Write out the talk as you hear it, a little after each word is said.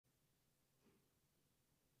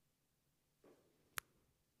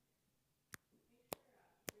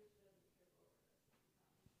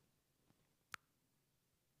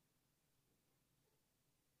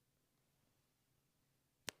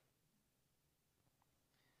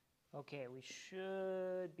Okay, we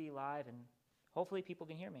should be live, and hopefully people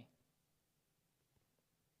can hear me.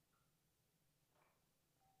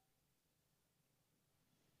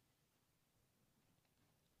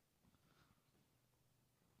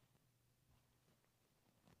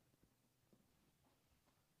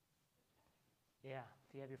 Yeah,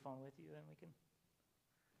 if you have your phone with you, then we can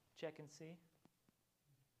check and see.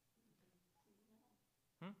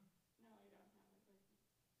 Hmm? No, I don't have it with me.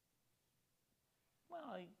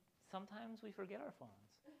 Well, sometimes we forget our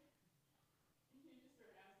phones. You just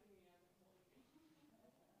start asking me as I'm holding it.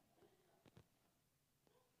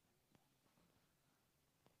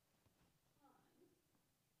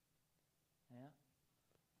 Yeah.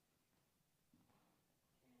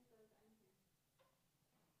 Karen says I'm here.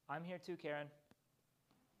 I'm here too, Karen.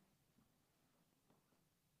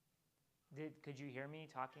 Could you hear me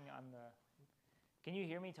talking on the? Can you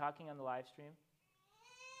hear me talking on the live stream?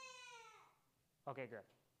 Okay, good.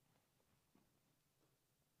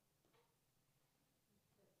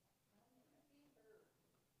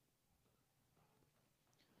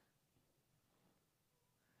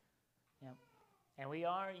 Yep. And we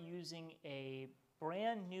are using a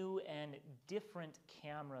brand new and different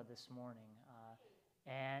camera this morning.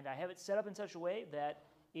 And I have it set up in such a way that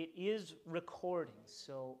it is recording.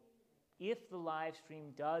 So if the live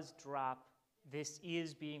stream does drop, this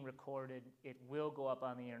is being recorded. It will go up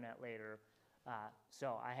on the internet later.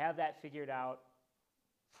 So I have that figured out.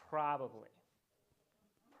 Probably.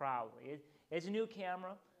 It's a new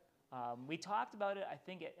camera. We talked about it, I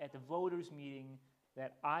think, at the voters' meeting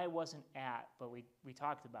that I wasn't at, but we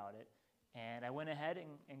talked about it. And I went ahead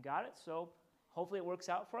and got it. So hopefully it works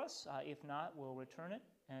out for us. If not, we'll return it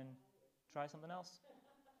and try something else.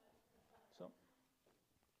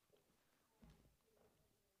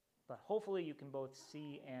 But hopefully you can both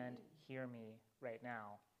see and hear me right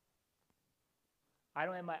now. I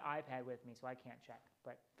don't have my iPad with me, so I can't check.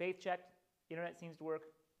 But Faith checked. Internet seems to work.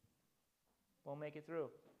 We'll make it through.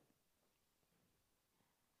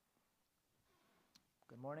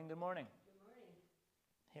 Good morning, good morning. Good morning.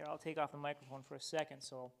 Here, I'll take off the microphone for a second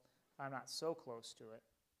so I'm not so close to it.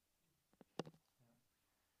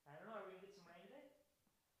 I don't know, are we going to get some rain today?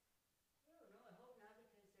 Oh, no, I hope not,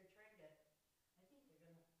 because they're trying to, I think they're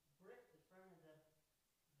going to brick the front of the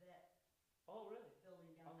vet Oh, really?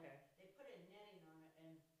 building down Okay. there. They put a netting on it,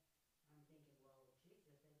 and I'm thinking, well,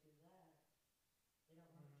 geez, if they do that, they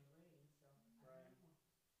don't want it to rain, so I don't know.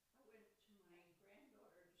 I went to my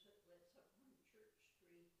granddaughter's that lives up on Church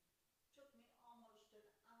Street. Took me almost an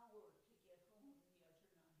hour to get home the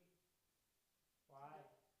other night. Why?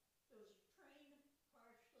 There was a train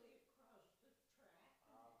partially across the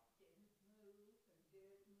track and it didn't move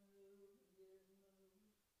and didn't move and didn't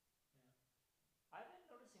move. Yeah. I've been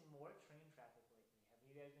noticing more train traffic lately.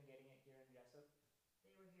 Have you guys been getting it here in Jesup?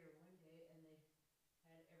 They were here one day, and they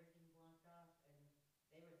had everything blocked off, and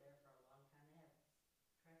they were there for a long time. They had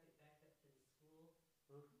traffic backed up to the school.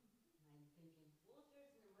 Oof. And I'm thinking, well, if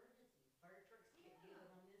there's an emergency, fire trucks can't get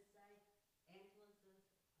it on this side, ambulances.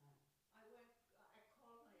 I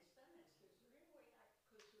called my son, I said, is there any way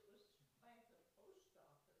because it was by the post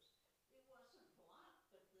office. It wasn't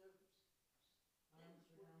blocked, but the things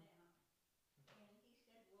were down. And he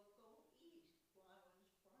said, well, go east. Well, I went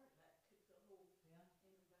as far as I could go. Yeah.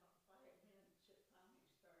 In about 5 minutes, it finally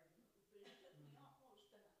started to move. But it took me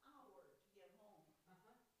almost an hour to get home.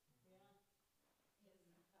 Uh-huh. Yeah.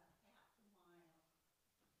 In half a mile.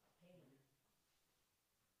 Pain.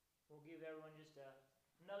 We'll give everyone just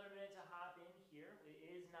another minute to hop in here. It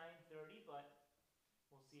is 9:30, but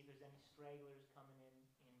we'll see if there's any stragglers coming in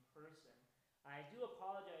person. I do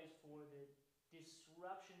apologize for the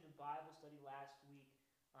disruption to Bible study last week.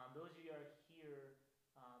 Those of you who are here,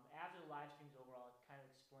 after the live stream's over, I'll kind of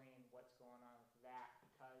explain what's going on with that,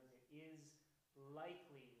 because it is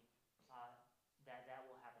likely that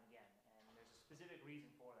will happen again, and there's a specific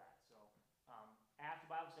reason for that. So after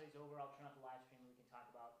Bible study's over, I'll turn off the live stream and we can talk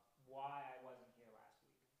about why I wasn't here last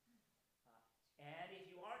week. And if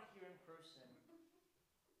you aren't here in person,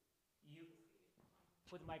 you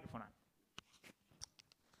put the microphone on.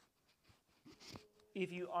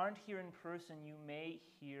 If you aren't here in person, you may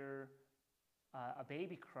hear a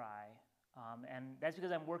baby cry, and that's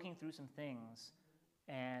because I'm working through some things,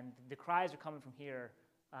 and the cries are coming from here.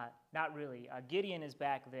 Not really. Gideon is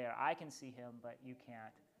back there. I can see him, but you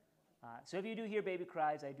can't. So if you do hear baby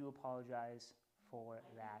cries, I do apologize for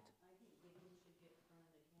that. I think Gideon should get in front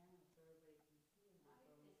of the camera so everybody can see him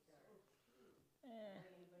before we start. Or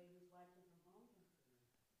anybody who's watching from home can see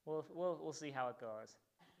him. We'll see how it goes.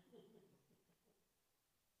 I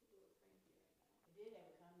did have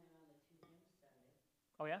a comment on the 2 hymns Sunday.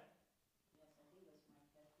 Oh, yeah? Yes, I think it was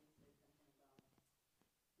Mike Hefty said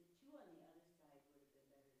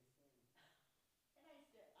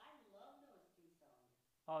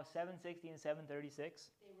Oh, 760 and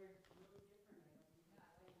 736? They were a little different, I think. Yeah,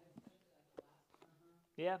 I like that, especially like the last one.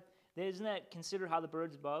 Uh-huh. Yeah. Isn't that consider how the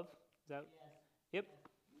bird's above? Is that? Yes. Yep.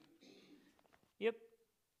 Yep.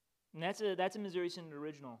 And that's a Missouri Synod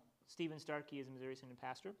original. Stephen Starkey is a Missouri Synod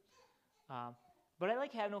pastor. But I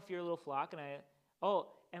like have no fear, little flock,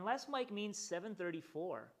 unless Mike means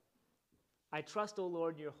 734. I trust, O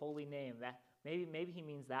Lord, in your holy name. That maybe he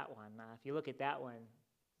means that one. If you look at that one,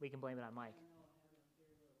 we can blame it on Mike.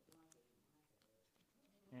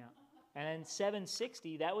 Yeah. And then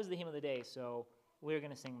 760, that was the hymn of the day, so we're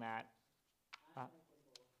going to sing that.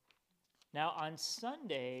 Now on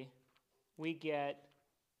Sunday, we get,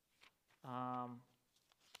 what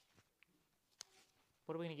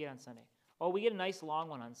are we going to get on Sunday? Oh, we get a nice long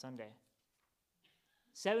one on Sunday.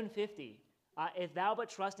 750. If thou but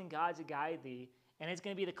trust in God to guide thee, and it's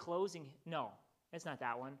going to be the closing. No, it's not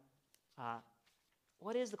that one.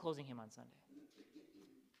 What is the closing hymn on Sunday?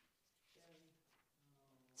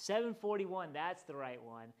 741, that's the right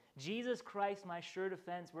one. Jesus Christ, my sure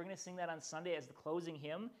defense. We're going to sing that on Sunday as the closing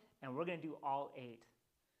hymn, and we're going to do all 8.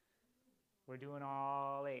 We're doing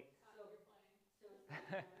all 8.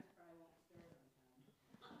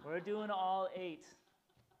 We're doing all 8.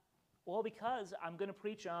 Well, because I'm going to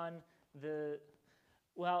preach on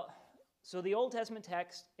so the Old Testament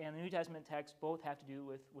text and the New Testament text both have to do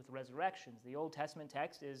with resurrections. The Old Testament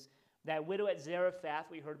text is that widow at Zarephath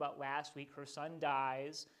we heard about last week. Her son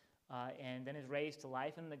dies and then is raised to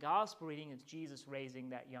life. And the gospel reading is Jesus raising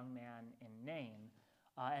that young man in Nain.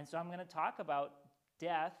 And so I'm going to talk about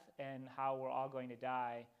death and how we're all going to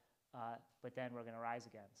die, but then we're going to rise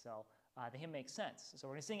again. So the hymn makes sense. So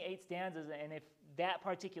we're going to sing 8 stanzas, and if that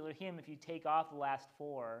particular hymn, if you take off the last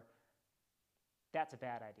 4, that's a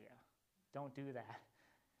bad idea. Don't do that.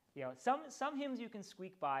 You know, some hymns you can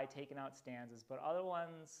squeak by taking out stanzas, but other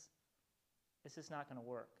ones, it's just not going to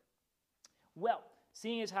work. Well,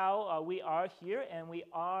 seeing as how we are here and we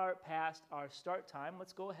are past our start time,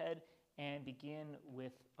 let's go ahead and begin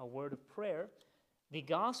with a word of prayer. The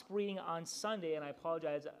gospel reading on Sunday, and I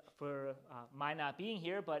apologize for my not being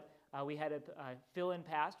here, but we had a fill-in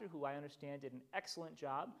pastor who I understand did an excellent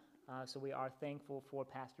job. So we are thankful for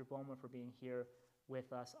Pastor Bowman for being here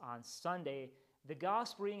with us on Sunday. The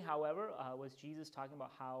gospel reading, however, was Jesus talking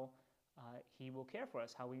about how he will care for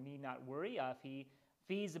us, how we need not worry. If he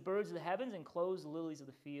feeds the birds of the heavens and clothes the lilies of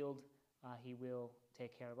the field, he will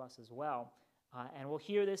take care of us as well. And we'll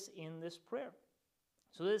hear this in this prayer.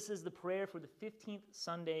 So this is the prayer for the 15th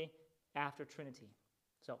Sunday after Trinity.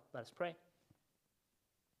 So let us pray.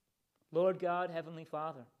 Lord God, Heavenly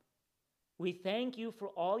Father, we thank you for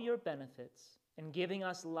all your benefits in giving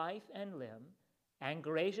us life and limb and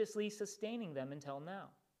graciously sustaining them until now.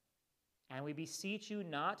 And we beseech you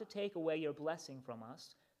not to take away your blessing from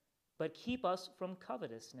us, but keep us from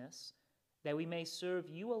covetousness, that we may serve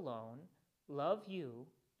you alone, love you,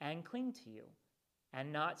 and cling to you,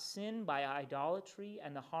 and not sin by idolatry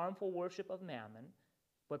and the harmful worship of mammon,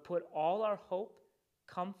 but put all our hope,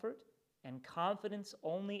 comfort, and confidence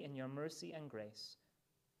only in your mercy and grace.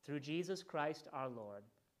 Through Jesus Christ our Lord.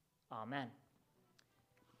 Amen.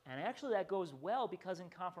 And actually that goes well because in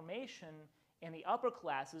confirmation, in the upper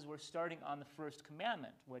classes, we're starting on the first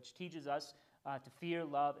commandment, which teaches us to fear,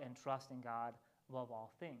 love, and trust in God above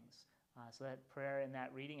all things. So that prayer and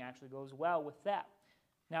that reading actually goes well with that.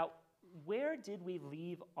 Now, where did we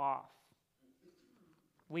leave off?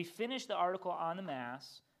 We finished the article on the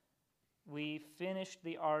Mass. We finished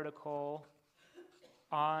the article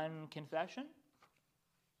on confession.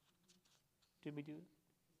 Did we do it?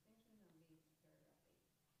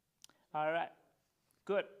 All right.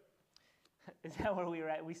 Good. Is that where we were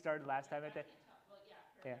at? We started last time at that?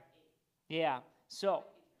 Yeah. Yeah. So,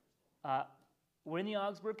 we're in the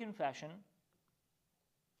Augsburg Confession,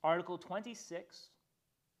 Article 26,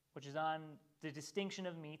 which is on the distinction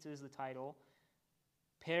of meats is the title,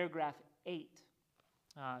 paragraph 8.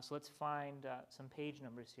 So let's find some page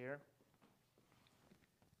numbers here.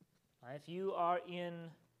 If you are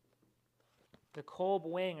in the Kolb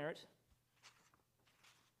Wangert,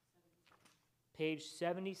 page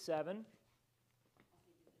 77.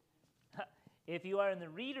 If you are in the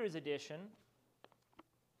Reader's Edition,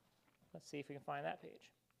 let's see if we can find that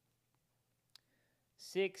page.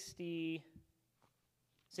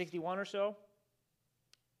 61 or so?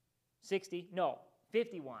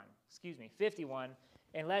 51. Excuse me, 51.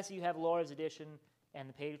 Unless you have Laura's edition and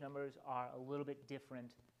the page numbers are a little bit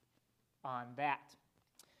different on that.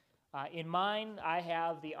 In mine, I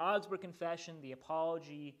have the Augsburg Confession, the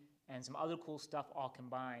Apology, and some other cool stuff all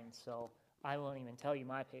combined, so I won't even tell you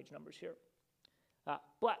my page numbers here.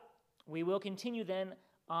 But we will continue then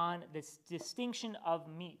on this distinction of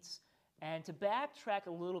meats. And to backtrack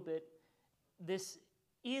a little bit, this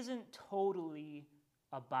isn't totally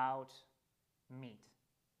about meat,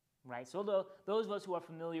 right? So those of us who are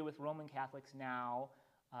familiar with Roman Catholics now,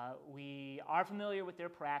 we are familiar with their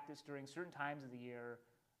practice during certain times of the year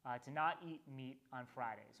to not eat meat on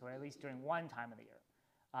Fridays, or at least during one time of the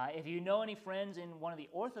year. If you know any friends in one of the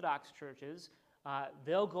Orthodox churches,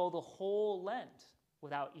 they'll go the whole Lent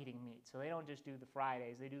without eating meat. So they don't just do the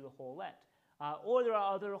Fridays, they do the whole Lent. Or there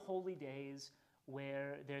are other holy days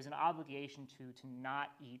where there's an obligation to not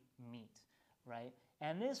eat meat, right?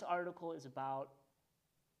 And this article is about,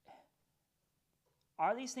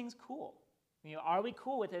 are these things cool? Are we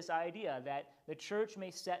cool with this idea that the church may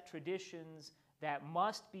set traditions that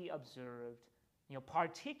must be observed,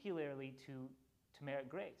 particularly to merit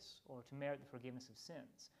grace or to merit the forgiveness of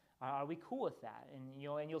sins? Are we cool with that? And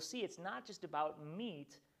you'll see it's not just about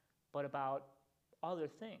meat, but about other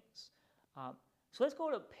things. So let's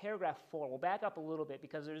go to paragraph 4. We'll back up a little bit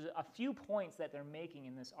because there's a few points that they're making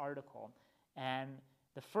in this article. And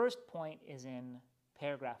the first point is in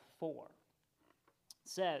paragraph 4. It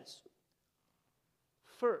says,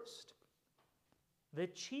 first, the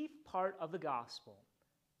chief part of the gospel,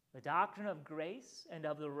 the doctrine of grace and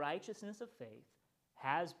of the righteousness of faith,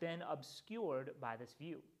 has been obscured by this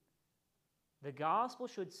view. The gospel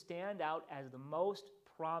should stand out as the most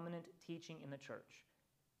prominent teaching in the church,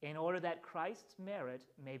 in order that Christ's merit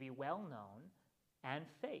may be well known, and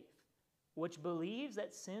faith, which believes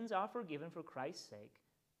that sins are forgiven for Christ's sake,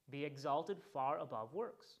 be exalted far above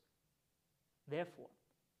works. Therefore,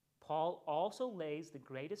 Paul also lays the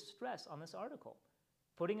greatest stress on this article,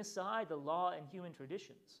 putting aside the law and human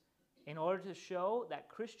traditions, in order to show that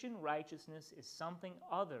Christian righteousness is something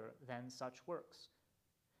other than such works.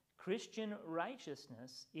 Christian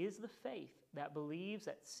righteousness is the faith that believes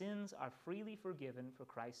that sins are freely forgiven for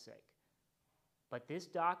Christ's sake. But this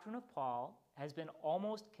doctrine of Paul has been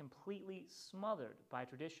almost completely smothered by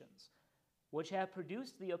traditions, which have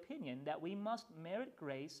produced the opinion that we must merit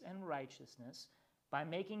grace and righteousness by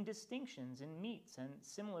making distinctions in meats and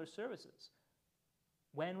similar services.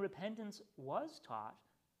 When repentance was taught,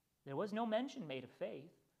 there was no mention made of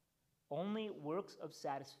faith. Only works of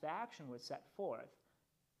satisfaction were set forth,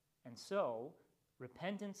 and so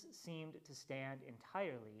repentance seemed to stand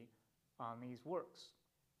entirely on these works.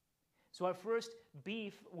 So our first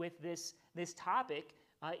beef with this topic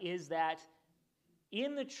is that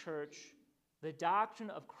in the church, the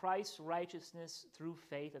doctrine of Christ's righteousness through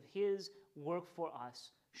faith, of his work for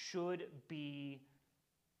us, should be,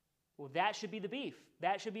 well, that should be the beef.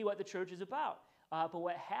 That should be what the church is about. But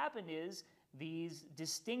what happened is these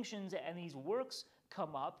distinctions and these works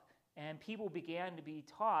come up, and people began to be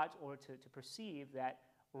taught or to perceive that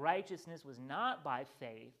righteousness was not by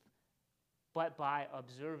faith, but by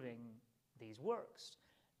observing these works.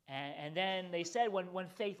 And then they said when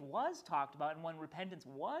faith was talked about and when repentance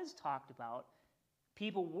was talked about,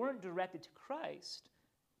 people weren't directed to Christ.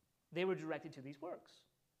 They were directed to these works.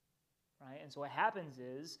 Right? And so what happens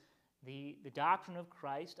is the doctrine of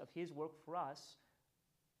Christ, of his work for us,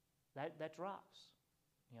 that drops.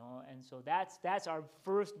 And so that's our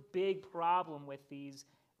first big problem with these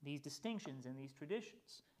distinctions and these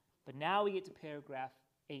traditions. But now we get to paragraph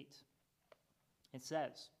 8. It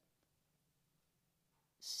says,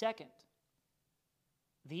 second,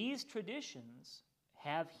 these traditions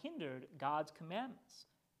have hindered God's commandments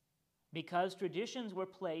because traditions were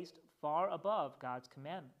placed far above God's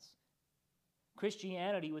commandments.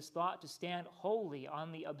 Christianity was thought to stand wholly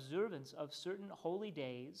on the observance of certain holy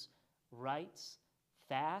days, rites,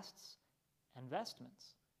 fasts, and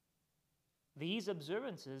vestments. These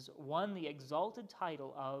observances won the exalted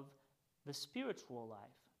title of the spiritual life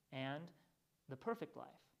and the perfect life.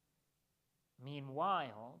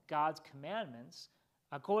 Meanwhile, God's commandments,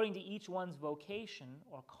 according to each one's vocation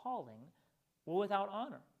or calling, were without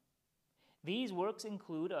honor. These works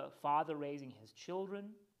include a father raising his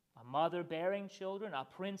children, a mother bearing children, a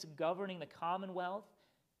prince governing the commonwealth.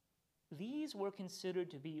 These were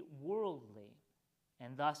considered to be worldly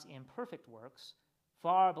and thus imperfect works,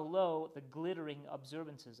 far below the glittering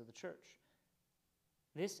observances of the church.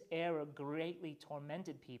 This error greatly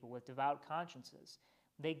tormented people with devout consciences.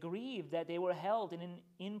 They grieved that they were held in an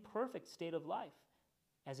imperfect state of life,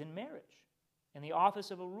 as in marriage, in the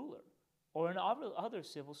office of a ruler, or in other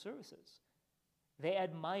civil services. They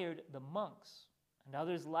admired the monks and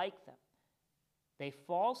others like them. They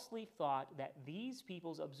falsely thought that these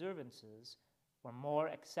people's observances were more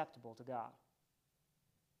acceptable to God.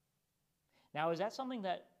 Now, is that something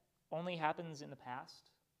that only happens in the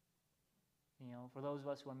past? For those of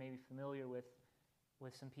us who are maybe familiar with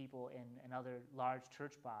with some people in another large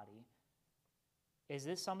church body. Is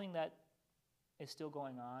this something that is still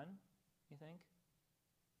going on, you think?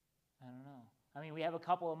 I don't know. I mean, we have a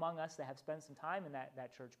couple among us that have spent some time in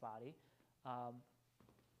that church body.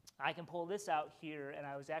 I can pull this out here, and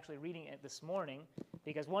I was actually reading it this morning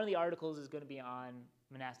because one of the articles is going to be on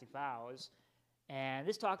monastic vows. And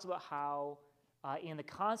this talks about how in the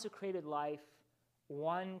consecrated life,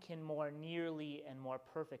 one can more nearly and more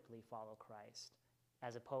perfectly follow Christ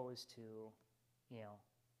as opposed to,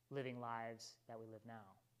 living lives that we live now,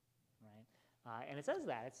 right? And it says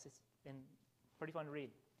that. It's been pretty fun to read.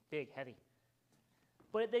 Big, heavy.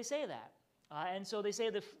 But they say that. And so they say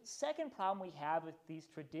the second problem we have with these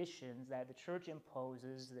traditions that the church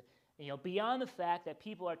imposes, beyond the fact that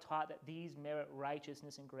people are taught that these merit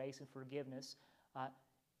righteousness and grace and forgiveness,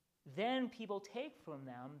 then people take from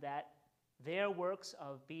them that their works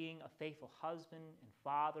of being a faithful husband and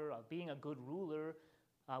father, of being a good ruler,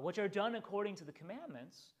 which are done according to the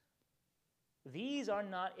commandments, these are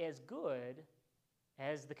not as good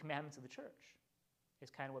as the commandments of the church,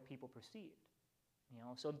 is kind of what people perceived.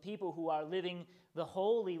 So the people who are living the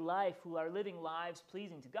holy life, who are living lives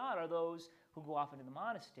pleasing to God, are those who go off into the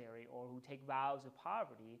monastery or who take vows of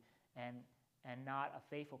poverty and not a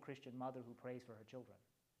faithful Christian mother who prays for her children,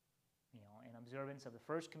 in observance of the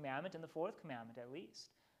first commandment and the fourth commandment at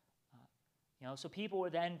least. So people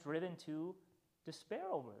were then driven to despair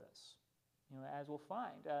over this, as we'll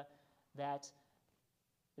find, that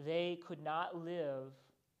they could not live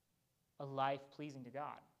a life pleasing to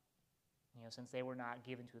God, since they were not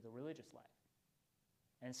given to the religious life.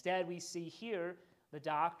 Instead, we see here the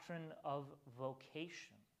doctrine of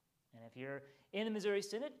vocation. And if you're in the Missouri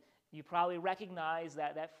Synod, you probably recognize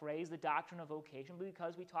that phrase, the doctrine of vocation,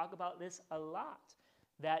 because we talk about this a lot.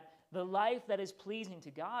 That the life that is pleasing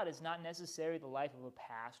to God is not necessarily the life of a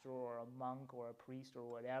pastor or a monk or a priest or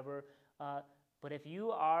whatever. But if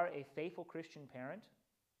you are a faithful Christian parent,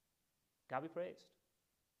 God be praised.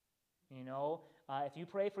 If you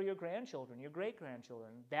pray for your grandchildren, your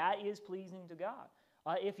great-grandchildren, that is pleasing to God.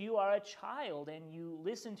 If you are a child and you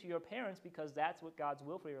listen to your parents because that's what God's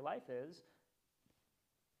will for your life is,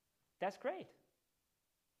 that's great.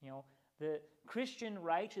 The Christian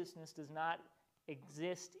righteousness does not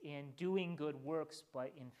exist in doing good works,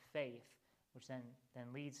 but in faith, which then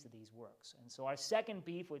leads to these works. And so our second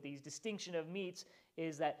beef with these distinction of meats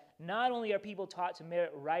is that not only are people taught to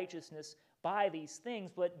merit righteousness by these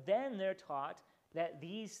things, but then they're taught that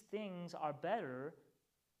these things are better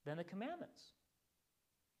than the commandments.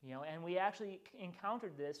 And we actually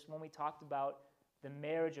encountered this when we talked about the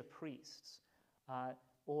marriage of priests. And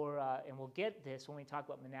we'll get this when we talk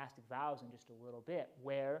about monastic vows in just a little bit,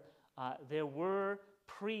 where there were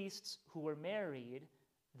priests who were married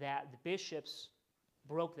that the bishops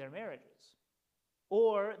broke their marriages.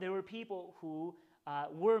 Or there were people who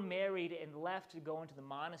were married and left to go into the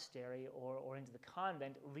monastery or into the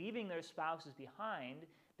convent, leaving their spouses behind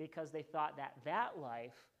because they thought that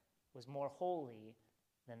life was more holy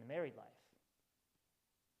than the married life.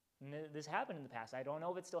 And this happened in the past. I don't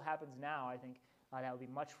know if it still happens now. I think that would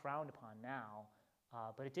be much frowned upon now,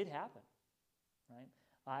 but it did happen,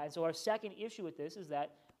 right? And so our second issue with this is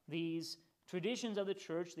that these traditions of the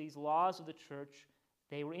church, these laws of the church,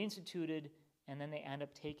 they were instituted and then they end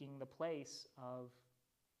up taking the place of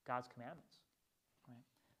God's commandments. Right?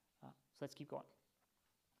 So let's keep going.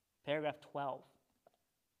 Paragraph 12.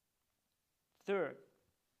 Third,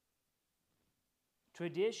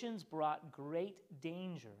 traditions brought great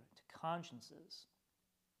danger to consciences.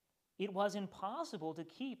 It was impossible to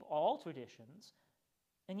keep all traditions,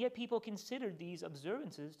 and yet people considered these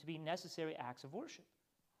observances to be necessary acts of worship.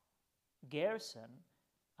 Garrison,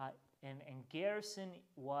 and Garrison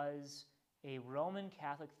was a Roman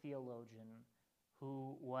Catholic theologian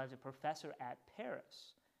who was a professor at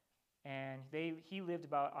Paris. And he lived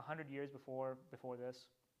about 100 years before this.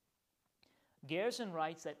 Garrison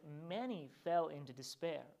writes that many fell into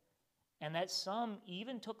despair, and that some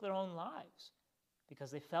even took their own lives because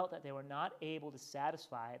they felt that they were not able to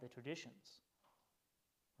satisfy the traditions.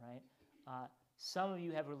 Right? Some of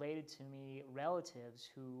you have related to me relatives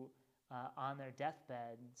who, on their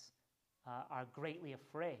deathbeds, are greatly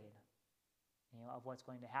afraid, of what's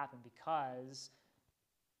going to happen because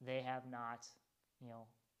they have not,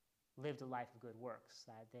 lived a life of good works,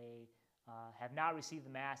 that they have not received the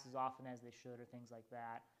Mass as often as they should or things like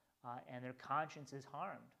that, and their conscience is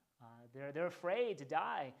harmed. They're afraid to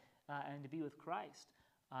die and to be with Christ.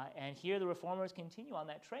 And here the Reformers continue on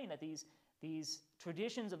that train, that these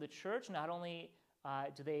traditions of the church, not only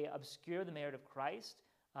do they obscure the merit of Christ,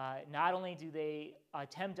 not only do they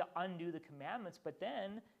attempt to undo the commandments, but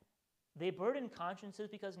then they burden consciences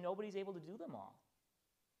because nobody's able to do them all.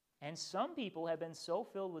 And some people have been so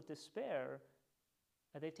filled with despair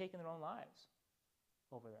that they've taken their own lives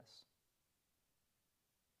over this.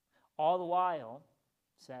 All the while,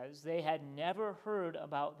 says, they had never heard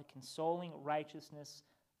about the consoling righteousness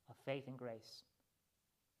of faith and grace.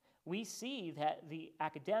 We see that the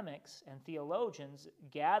academics and theologians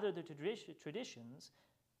gather the traditions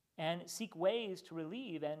and seek ways to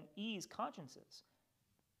relieve and ease consciences.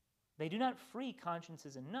 They do not free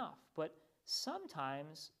consciences enough, but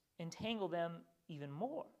sometimes entangle them even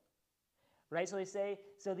more. Right? So they say,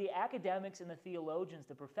 so the academics and the theologians,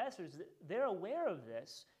 the professors, they're aware of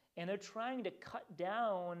this, and they're trying to cut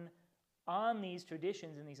down on these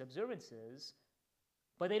traditions and these observances,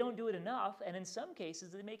 but they don't do it enough, and in some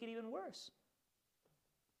cases, they make it even worse.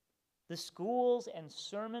 The schools and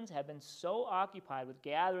sermons have been so occupied with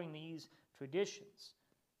gathering these traditions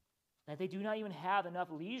that they do not even have enough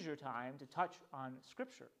leisure time to touch on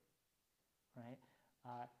Scripture, right?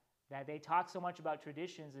 That they talk so much about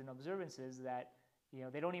traditions and observances that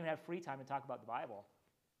they don't even have free time to talk about the Bible.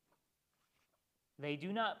 They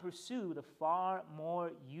do not pursue the far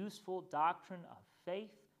more useful doctrine of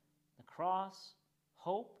faith, the cross,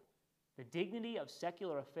 hope, the dignity of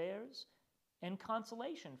secular affairs, and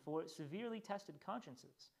consolation for severely tested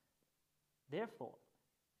consciences. Therefore,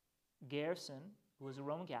 Gerson, who was a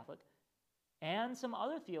Roman Catholic, and some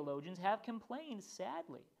other theologians have complained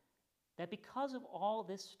sadly that because of all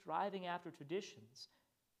this striving after traditions,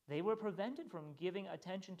 they were prevented from giving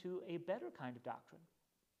attention to a better kind of doctrine.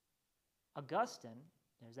 Augustine,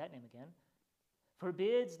 there's that name again,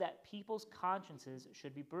 forbids that people's consciences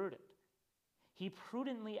should be burdened. He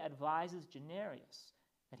prudently advises Janarius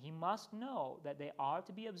that he must know that they are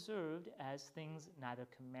to be observed as things neither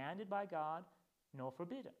commanded by God nor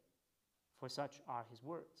forbidden, for such are his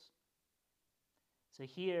words. So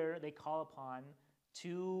here they call upon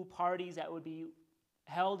two parties that would be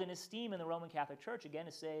held in esteem in the Roman Catholic Church, again,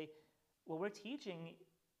 to say, well, we're teaching,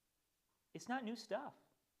 it's not new stuff.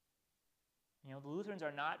 The Lutherans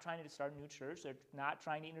are not trying to start a new church. They're not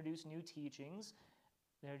trying to introduce new teachings.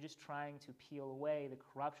 They're just trying to peel away the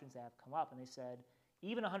corruptions that have come up. And they said,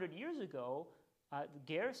 even 100 years ago,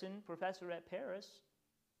 Gerson, professor at Paris,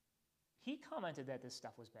 he commented that this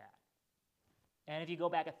stuff was bad. And if you go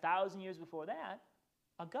back 1,000 years before that,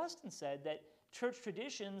 Augustine said that church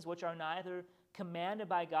traditions, which are neither commanded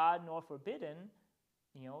by God nor forbidden,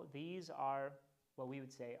 these are what we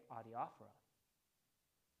would say adiaphora.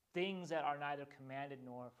 Things that are neither commanded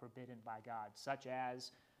nor forbidden by God, such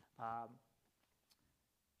as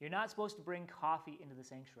you're not supposed to bring coffee into the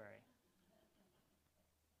sanctuary.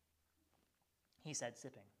 He said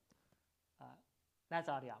sipping. That's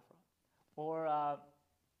adiaphora. Or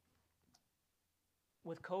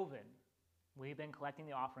with COVID, we've been collecting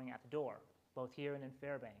the offering at the door, both here and in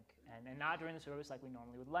Fairbank, and not during the service like we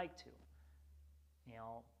normally would like to.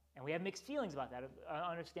 And we have mixed feelings about that,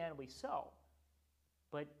 understandably so.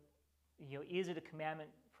 But is it a commandment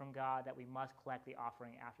from God that we must collect the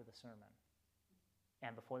offering after the sermon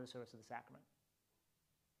and before the service of the sacrament?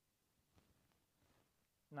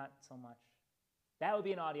 Not so much. That would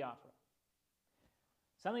be an adiaphora.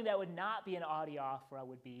 Something that would not be an adiaphora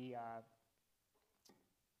would be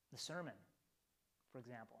the sermon, for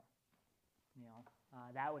example.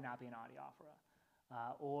 That would not be an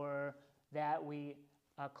adiaphora. Or that we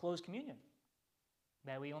close communion.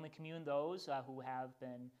 That we only commune those who have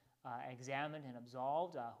been examined and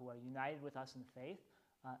absolved, who are united with us in faith.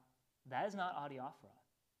 That is not adiaphora,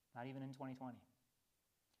 not even in 2020.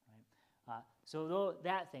 Right? So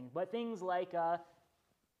that thing. But things like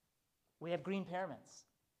we have green paraments.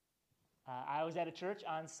 I was at a church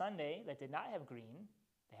on Sunday that did not have green.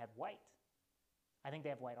 They had white. I think they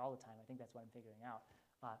have white all the time. I think that's what I'm figuring out.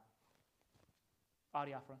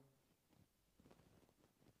 Adiaphora.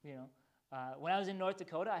 When I was in North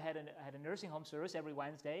Dakota, I had a nursing home service every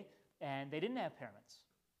Wednesday, and they didn't have paraments.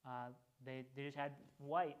 They just had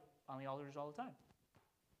white on the altars all the time.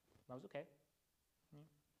 That was okay.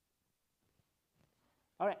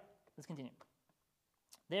 All right, let's continue.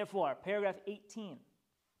 Therefore, paragraph 18.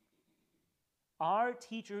 Our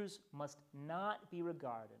teachers must not be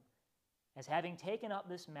regarded as having taken up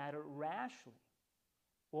this matter rashly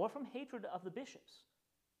or from hatred of the bishops,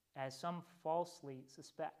 as some falsely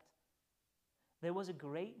suspect. There was a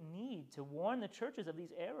great need to warn the churches of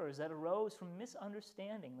these errors that arose from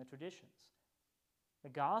misunderstanding the traditions. The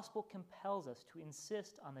gospel compels us to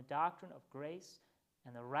insist on the doctrine of grace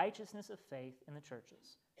and the righteousness of faith in the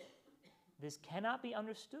churches. This cannot be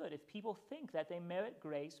understood if people think that they merit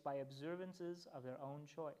grace by observances of their own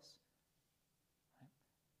choice. Right?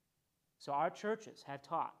 So our churches have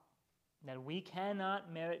taught that we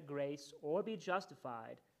cannot merit grace or be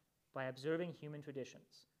justified by observing human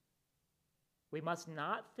traditions. We must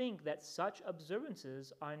not think that such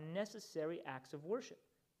observances are necessary acts of worship.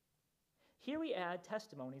 Here we add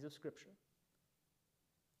testimonies of Scripture.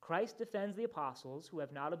 Christ defends the apostles who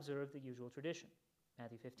have not observed the usual tradition,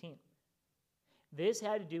 Matthew 15. This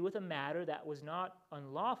had to do with a matter that was not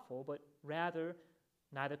unlawful, but rather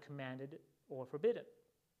neither commanded or forbidden.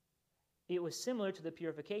 It was similar to the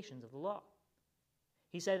purifications of the law.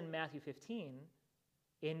 He said in Matthew 15,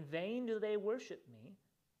 "In vain do they worship me,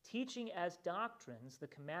 teaching as doctrines the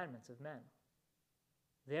commandments of men."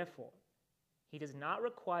 Therefore, he does not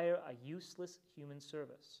require a useless human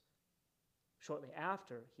service. Shortly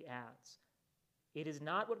after, he adds, "It is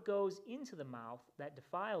not what goes into the mouth that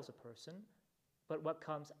defiles a person, but what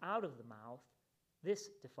comes out of the mouth, this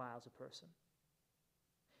defiles a person."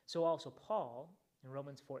 So also Paul, in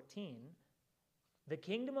Romans 14, "The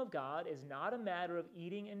kingdom of God is not a matter of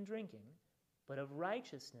eating and drinking, but of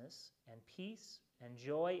righteousness and peace and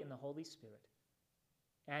joy in the Holy Spirit."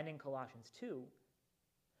 And in Colossians 2,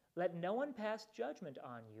 "Let no one pass judgment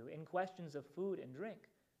on you in questions of food and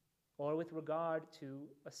drink, or with regard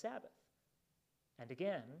to a Sabbath." And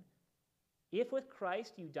again, "If with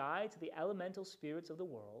Christ you died to the elemental spirits of the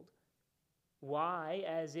world, why,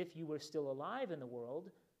 as if you were still alive in the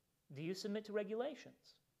world, do you submit to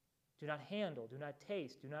regulations? Do not handle, do not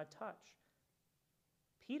taste, do not touch."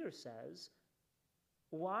 Peter says,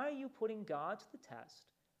 "Why are you putting God to the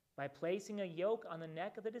test by placing a yoke on the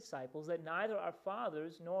neck of the disciples that neither our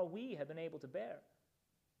fathers nor we have been able to bear?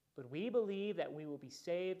 But we believe that we will be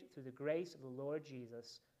saved through the grace of the Lord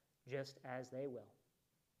Jesus, just as they will."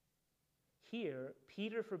 Here,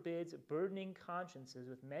 Peter forbids burdening consciences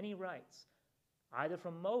with many rites, either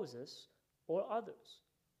from Moses or others.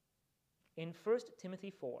 In 1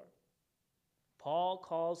 Timothy 4, Paul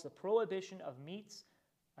calls the prohibition of meats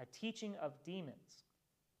a teaching of demons.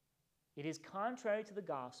 It is contrary to the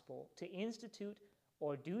gospel to institute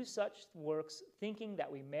or do such works thinking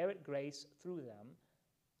that we merit grace through them,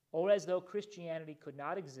 or as though Christianity could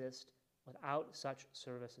not exist without such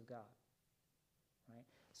service of God. Right?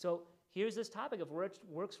 So here's this topic of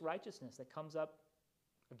works righteousness that comes up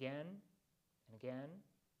again and again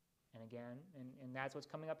and again, and that's what's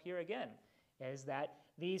coming up here again, is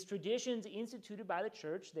that these traditions instituted by the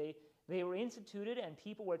church, they were instituted and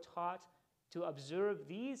people were taught to observe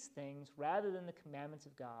these things rather than the commandments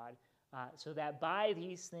of God, so that by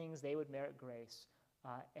these things they would merit grace.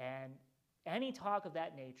 And any talk of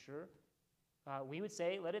that nature, we would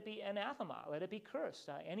say, let it be anathema, let it be cursed.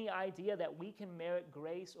 Any idea that we can merit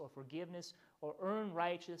grace or forgiveness or earn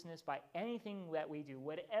righteousness by anything that we do,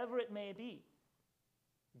 whatever it may be,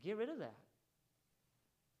 get rid of that.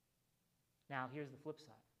 Now, here's the flip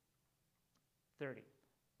side. 30.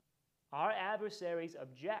 Our adversaries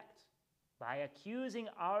object by accusing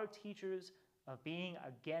our teachers of being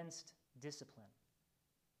against discipline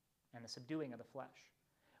and the subduing of the flesh.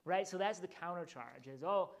 Right? So that's the countercharge is,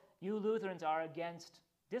 oh, you Lutherans are against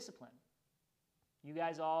discipline. You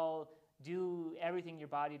guys all do everything your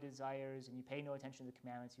body desires and you pay no attention to the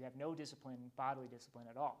commandments. You have no discipline, bodily discipline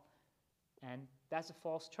at all. And that's a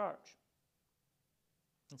false charge.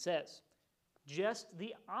 It says, just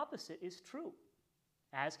the opposite is true,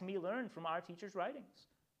 as can be learned from our teachers' writings.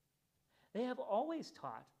 They have always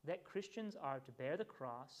taught that Christians are to bear the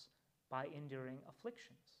cross by enduring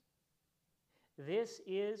afflictions. This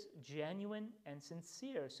is genuine and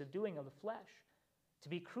sincere subduing of the flesh, to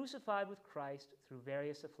be crucified with Christ through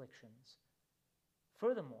various afflictions.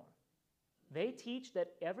 Furthermore, they teach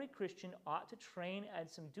that every Christian ought to train and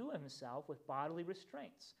subdue himself with bodily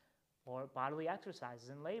restraints or bodily exercises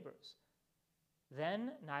and labors.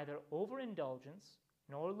 Then neither overindulgence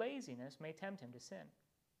nor laziness may tempt him to sin.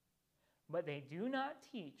 But they do not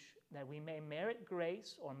teach that we may merit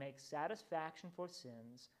grace or make satisfaction for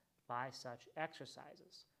sins by such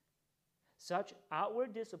exercises. Such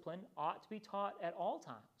outward discipline ought to be taught at all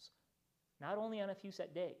times, not only on a few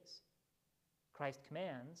set days. Christ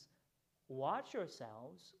commands, "Watch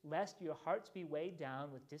yourselves, lest your hearts be weighed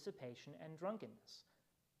down with dissipation and drunkenness."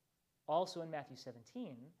 Also in Matthew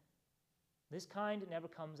 17, this kind never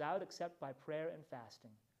comes out except by prayer and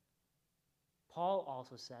fasting. Paul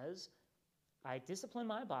also says, "I discipline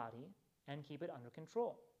my body and keep it under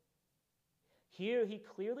control." Here he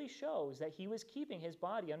clearly shows that he was keeping his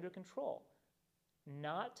body under control,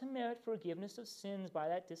 not to merit forgiveness of sins by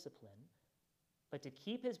that discipline, but to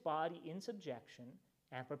keep his body in subjection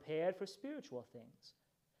and prepared for spiritual things,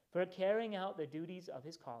 for carrying out the duties of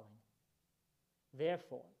his calling.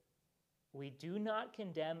 Therefore, we do not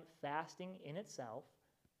condemn fasting in itself,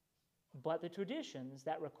 but the traditions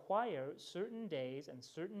that require certain days and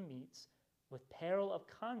certain meats with peril of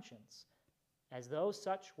conscience, as though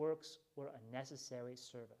such works were a necessary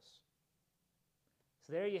service.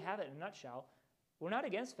 So there you have it in a nutshell. We're not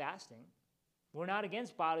against fasting. We're not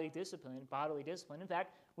against bodily discipline. In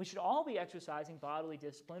fact, we should all be exercising bodily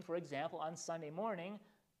discipline, for example, on Sunday morning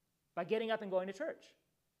by getting up and going to church,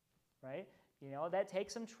 right? That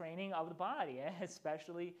takes some training of the body,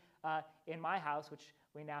 especially in my house, which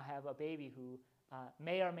we now have a baby who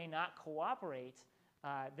may or may not cooperate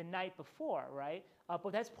the night before, right?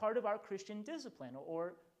 But that's part of our Christian discipline,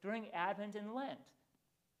 or during Advent and Lent,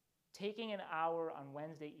 taking an hour on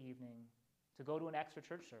Wednesday evening to go to an extra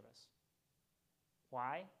church service.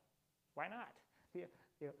 Why? Why not?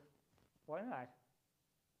 Why not?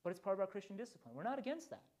 But it's part of our Christian discipline. We're not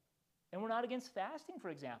against that. And we're not against fasting, for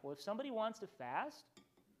example. If somebody wants to fast,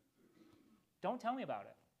 don't tell me about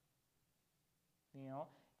it.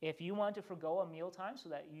 If you want to forgo a mealtime so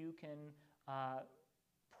that you can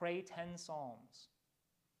pray 10 psalms,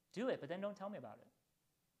 do it, but then don't tell me about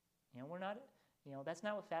it. We're not, that's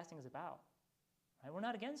not what fasting is about. Right? We're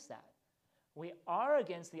not against that. We are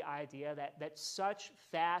against the idea that such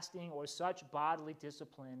fasting or such bodily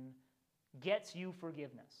discipline gets you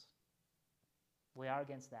forgiveness. We are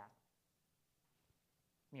against that.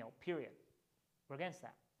 Period. We're against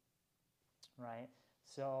that. Right?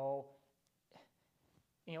 So,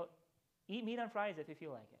 eat meat on Fridays if you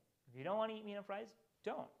feel like it. If you don't want to eat meat on Fridays,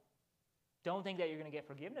 don't. Don't think that you're going to get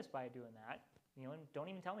forgiveness by doing that. And don't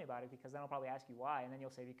even tell me about it, because then I'll probably ask you why, and then you'll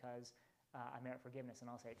say because I merit forgiveness, and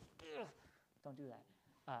I'll say, don't do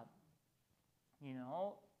that.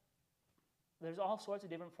 There's all sorts of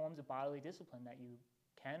different forms of bodily discipline that you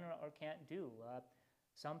can or can't do.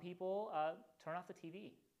 Some people turn off the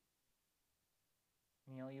TV.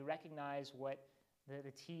 You recognize what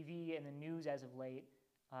the TV and the news as of late,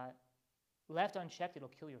 left unchecked, it'll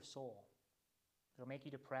kill your soul. It'll make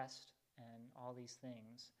you depressed and all these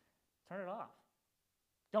things. Turn it off.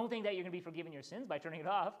 Don't think that you're going to be forgiven your sins by turning it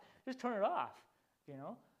off. Just turn it off.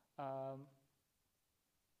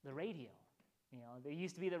 The radio. There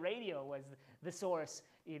used to be the radio was the source.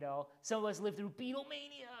 Some of us lived through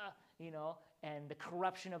Beatlemania, and the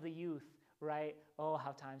corruption of the youth, right? Oh,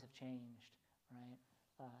 how times have changed, right?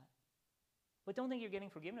 But don't think you're getting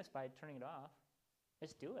forgiveness by turning it off.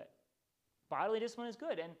 Just do it. Bodily discipline is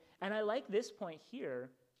good. And I like this point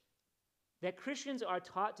here, that Christians are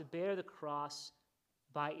taught to bear the cross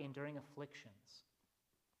by enduring afflictions.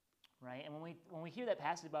 Right? And when we hear that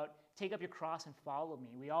passage about take up your cross and follow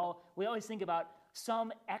me, we always think about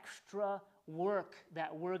some extra work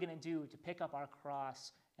that we're going to do to pick up our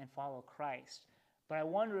cross and follow Christ. But I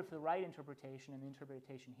wonder if the right interpretation, and the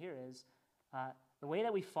interpretation here is, the way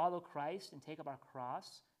that we follow Christ and take up our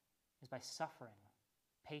cross is by suffering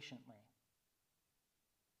patiently.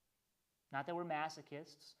 Not that we're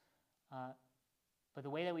masochists, but the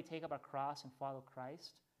way that we take up our cross and follow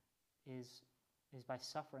Christ is by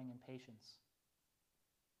suffering and patience.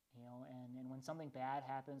 And when something bad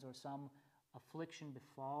happens or some affliction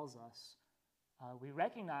befalls us, we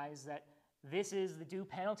recognize that this is the due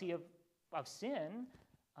penalty of sin,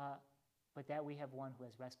 but that we have one who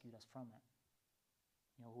has rescued us from it.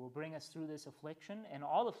 Who will bring us through this affliction and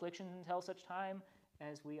all afflictions until such time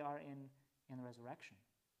as we are in the resurrection.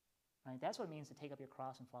 Right? That's what it means to take up your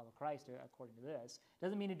cross and follow Christ, according to this. It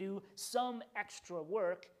doesn't mean to do some extra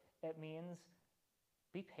work. It means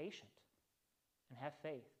be patient and have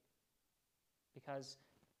faith. Because,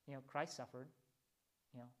 Christ suffered.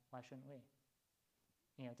 Why shouldn't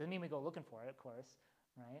we? It doesn't mean we go looking for it, of course,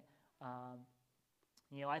 right?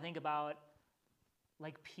 I think about,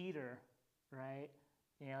 like Peter, right?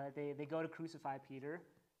 They go to crucify Peter,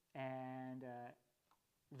 and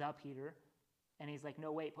the Peter, and he's like,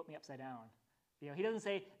 no, wait, put me upside down. He doesn't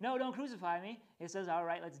say, no, don't crucify me. He says, all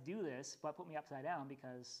right, let's do this, but put me upside down,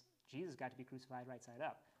 because Jesus got to be crucified right side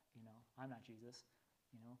up. I'm not Jesus.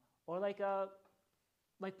 Or like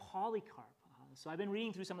Polycarp. So I've been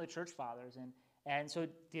reading through some of the church fathers, and so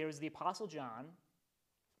there's the Apostle John,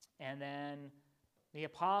 and then the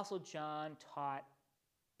Apostle John taught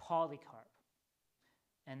Polycarp.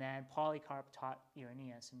 And then Polycarp taught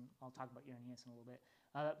Irenaeus, and I'll talk about Irenaeus in a little bit.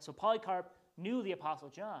 So Polycarp knew the Apostle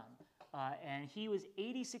John, and he was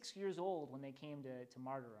 86 years old when they came to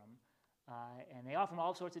martyrdom. And they offer him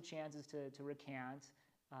all sorts of chances to recant.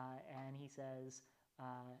 And he says,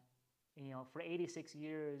 for 86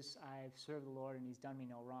 years I've served the Lord, and he's done me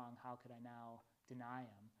no wrong. How could I now deny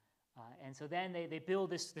him? And so then they build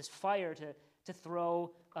this fire to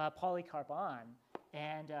throw Polycarp on.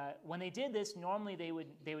 And when they did this, normally they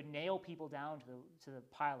would nail people down to the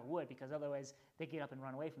pile of wood, because otherwise they'd get up and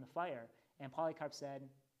run away from the fire. And Polycarp said,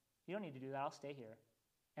 "You don't need to do that. I'll stay here."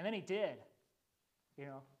 And then he did.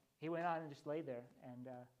 He went on and just laid there, and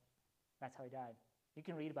that's how he died. You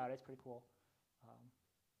can read about it. It's pretty cool.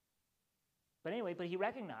 But he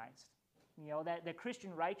recognized, that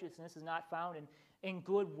Christian righteousness is not found in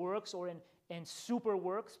good works or in super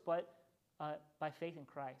works, but by faith in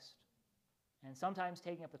Christ. And sometimes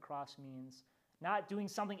taking up the cross means not doing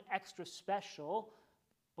something extra special,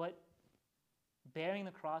 but bearing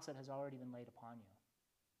the cross that has already been laid upon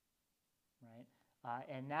you. Right?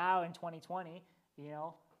 And now in 2020,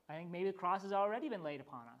 I think maybe the cross has already been laid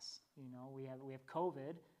upon us. We have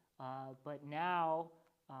COVID, but now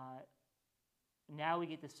we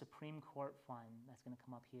get the Supreme Court fund that's going to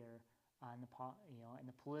come up here, and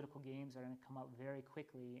the political games are going to come up very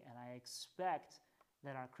quickly, and I expect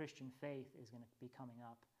that our Christian faith is going to be coming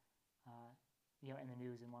up, in the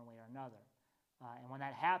news in one way or another. And when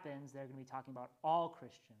that happens, they're going to be talking about all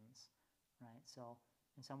Christians, right? So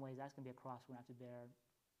in some ways, that's going to be a cross we're going to have to bear,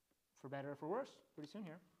 for better or for worse, pretty soon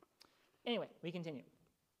here. Anyway, we continue.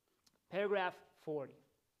 Paragraph 40.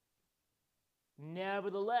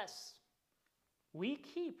 Nevertheless, we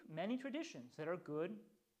keep many traditions that are good,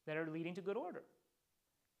 that are leading to good order,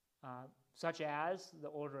 such as the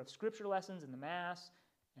order of scripture lessons in the Mass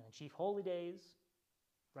and the chief holy days,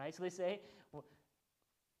 right? So they say,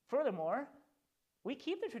 furthermore, we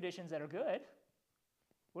keep the traditions that are good.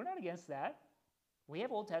 We're not against that. We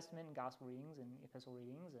have Old Testament and Gospel readings and Epistle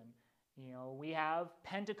readings, and we have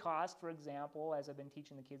Pentecost, for example, as I've been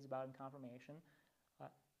teaching the kids about in confirmation.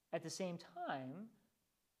 At the same time,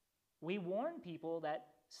 we warn people that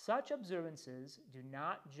such observances do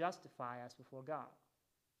not justify us before God,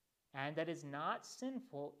 and that is not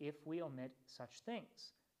sinful if we omit such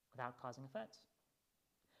things without causing offense.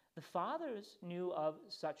 The fathers knew of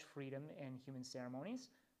such freedom in human ceremonies.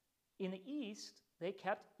 In the East, they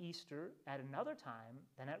kept Easter at another time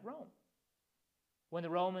than at Rome. When the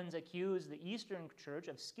Romans accused the Eastern Church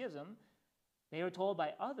of schism, they were told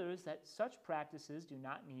by others that such practices do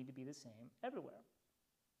not need to be the same everywhere.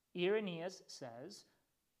 Irenaeus says,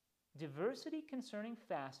 "Diversity concerning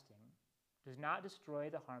fasting does not destroy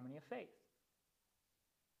the harmony of faith."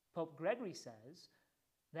 Pope Gregory says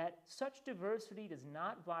that such diversity does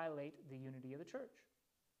not violate the unity of the church.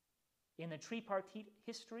 In the Tripartite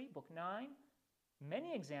History, Book 9,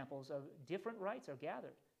 many examples of different rites are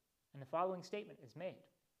gathered, and the following statement is made.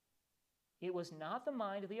 It was not the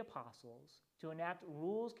mind of the apostles to enact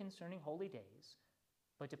rules concerning holy days,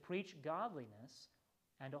 but to preach godliness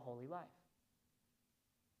and a holy life.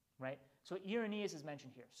 Right? So Irenaeus is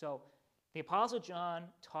mentioned here. So the Apostle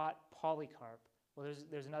John taught Polycarp. Well,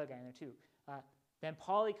 there's another guy in there too. Then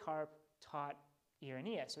Polycarp taught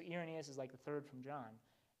Irenaeus. So Irenaeus is like the third from John.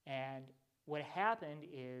 And what happened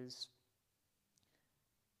is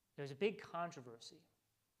there's a big controversy.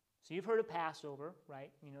 So you've heard of Passover,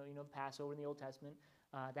 right? You know the Passover in the Old Testament.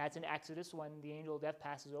 That's in Exodus when the angel of death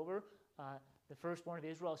passes over. The firstborn of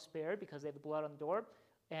Israel is spared because they have the blood on the door.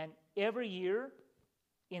 And every year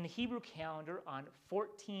in the Hebrew calendar on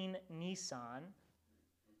 14 Nisan,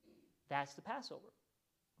 that's the Passover,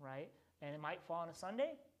 right? And it might fall on a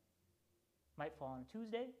Sunday, might fall on a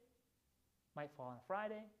Tuesday, might fall on a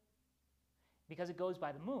Friday, because it goes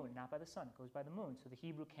by the moon, not by the sun. It goes by the moon. So the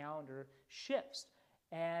Hebrew calendar shifts.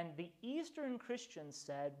 And the Eastern Christians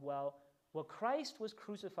said, well, Christ was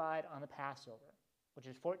crucified on the Passover, which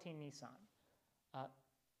is 14 Nisan.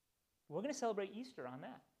 We're going to celebrate Easter on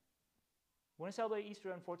that. We're going to celebrate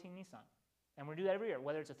Easter on 14 Nisan. And we're going to do that every year,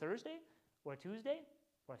 whether it's a Thursday or a Tuesday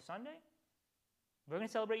or a Sunday. We're going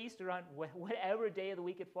to celebrate Easter on whatever day of the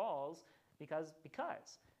week it falls because.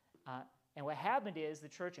 And what happened is the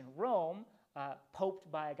church in Rome,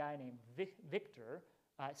 poped by a guy named Victor,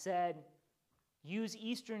 said, "Use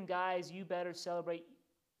Eastern guys, you better celebrate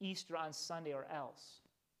Easter on Sunday or else."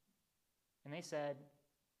 And they said,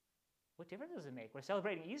 "What difference does it make? We're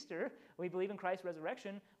celebrating Easter. We believe in Christ's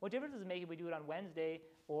resurrection. What difference does it make if we do it on Wednesday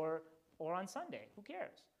or on Sunday? Who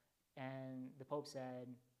cares?" And the Pope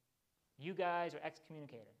said, "You guys are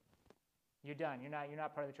excommunicated. You're done. You're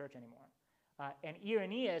not part of the church anymore." And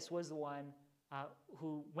Irenaeus was the one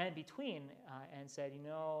who went between and said,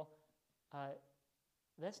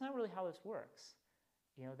 that's not really how this works.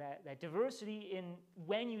 That diversity in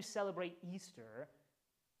when you celebrate Easter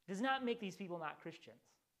does not make these people not Christians,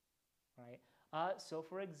 right? So,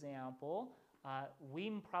 for example,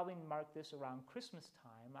 we probably mark this around Christmas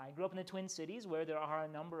time. I grew up in the Twin Cities where there are a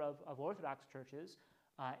number of Orthodox churches,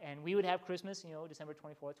 And we would have Christmas, December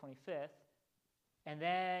 24th, 25th. And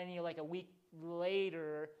then, like a week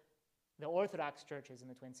later, the Orthodox churches in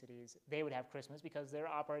the Twin Cities, they would have Christmas because they're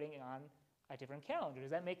operating on a different calendar.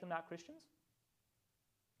 Does that make them not Christians?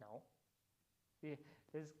 No. This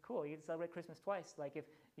is cool. You can celebrate Christmas twice. Like if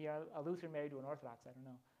you're a Lutheran married to an Orthodox, I don't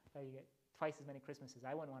know. You get twice as many Christmases.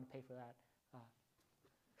 I wouldn't want to pay for that. I don't know.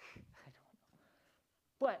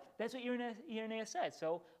 But that's what Irenaeus said.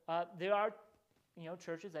 So there are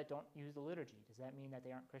churches that don't use the liturgy. Does that mean that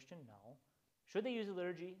they aren't Christian? No. Should they use the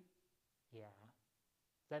liturgy? Yeah.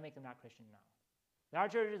 Does that make them not Christian? No. There are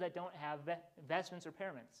churches that don't have vestments or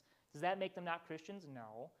paraments. Does that make them not Christians?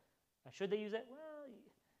 No. Should they use it? Well,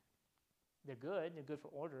 they're good. They're good for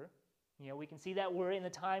order. We can see that we're in the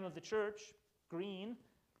time of the church, green,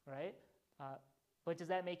 right? But does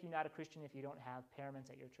that make you not a Christian if you don't have paraments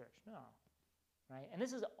at your church? No. Right? And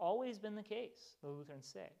this has always been the case, the Lutherans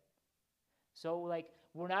say. So,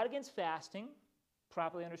 we're not against fasting,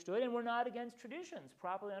 properly understood, and we're not against traditions,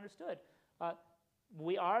 properly understood.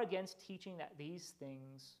 We are against teaching that these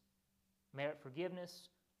things merit forgiveness,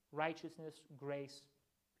 righteousness, grace,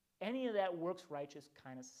 any of that works righteous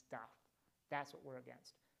kind of stuff. That's what we're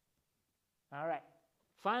against. All right.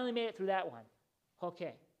 Finally made it through that one.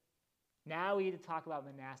 Okay. Now we need to talk about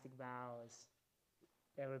monastic vows.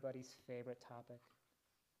 Everybody's favorite topic.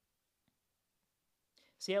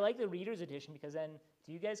 See, I like the reader's edition because then,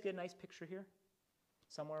 do you guys get a nice picture here?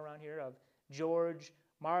 Somewhere around here of George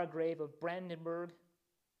Margrave of Brandenburg.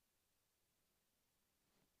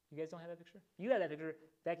 You guys don't have that picture? You have that picture.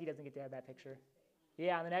 Becky doesn't get to have that picture.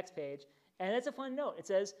 Yeah, on the next page. And it's a fun note. It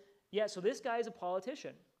says, so this guy is a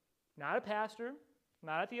politician, not a pastor,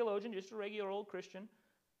 not a theologian, just a regular old Christian.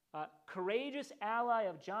 Courageous ally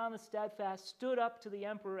of John the Steadfast, stood up to the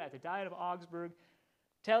emperor at the Diet of Augsburg,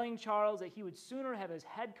 telling Charles that he would sooner have his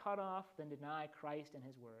head cut off than deny Christ and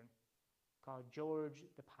his word. Called George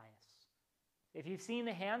the Pious. If you've seen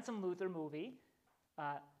the Handsome Luther movie,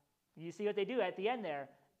 you see what they do at the end there.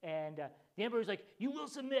 And the emperor's like, "You will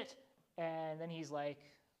submit." And then he's like,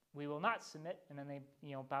 "We will not submit." And then they,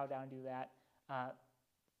 bow down and do that.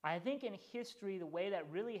 I think in history, the way that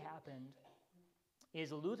really happened is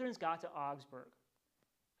the Lutherans got to Augsburg.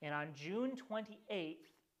 And on June 28th,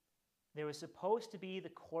 there was supposed to be the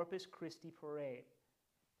Corpus Christi parade,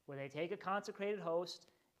 where they take a consecrated host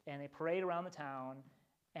and they parade around the town.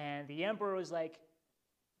 And the emperor was like,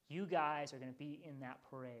 "You guys are going to be in that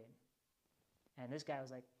parade." And this guy was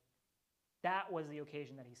like, that was the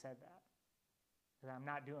occasion that he said that. Because I'm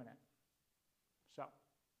not doing it. So,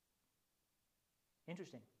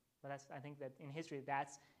 interesting. But I think that in history,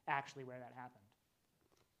 that's actually where that happened.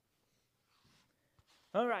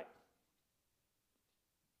 All right.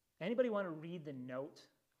 Anybody want to read the note?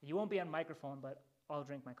 You won't be on microphone, but I'll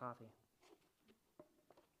drink my coffee.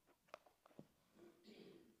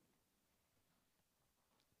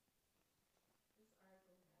 This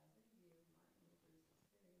article has in view Martin Luther's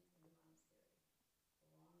experience in the monastery,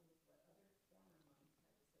 along with what other former monks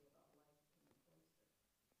had to say about life in the cloister.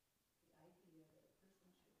 The idea that a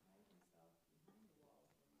person should hide himself behind the walls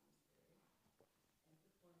of a monastery and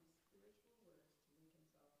perform spiritual works to make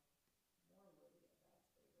himself more worthy of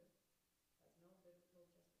God's favor has no biblical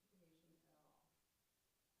justification at all.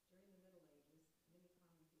 During the Middle Ages, many common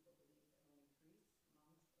people believed that only priests,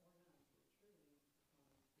 monks, or nuns were truly performing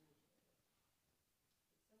spiritual work.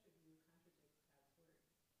 But such a view contradicts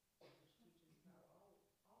God's word, which teaches how all of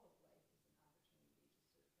life is an opportunity to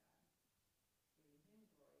serve God, giving Him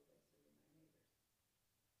glory by serving our neighbors.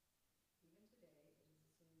 Even today, it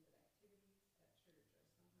is assumed that activities at church are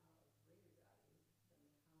somehow of greater value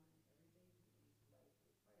than the common everyday duties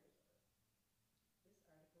life requires of us. This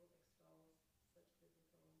article extols such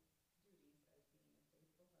biblical duties as being a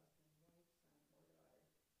faithful husband, wife, son, or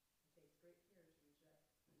daughter, and takes great care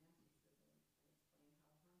to reject monasticism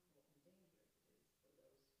and explain how harmful and dangerous it is for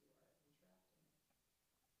those who are entrapped in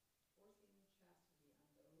it. Forcing chastity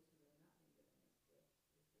on those who have not been given this gift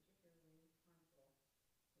is particularly harmful,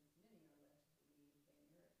 since many are led to believe they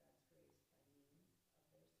merit God's grace by means of their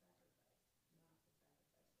sacrifice, not the sacrifice of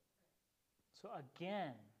Christ. So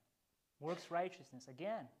again, works righteousness,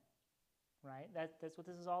 again, right? That's what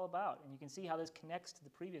this is all about. And you can see how this connects to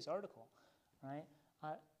the previous article, right?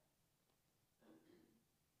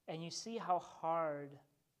 And you see how hard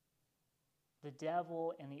the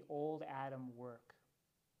devil and the old Adam work.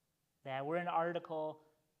 That we're in Article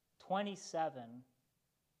 27,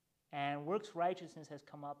 and works righteousness has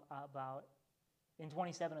come up about in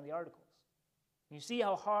 27 of the articles. You see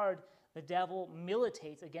how hard the devil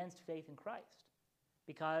militates against faith in Christ.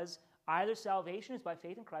 Because either salvation is by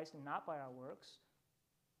faith in Christ and not by our works,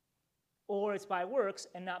 or it's by works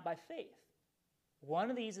and not by faith. One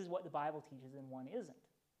of these is what the Bible teaches and one isn't.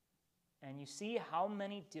 And you see how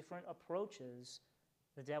many different approaches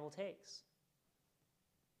the devil takes.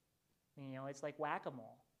 You know, it's like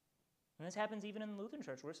whack-a-mole. And this happens even in the Lutheran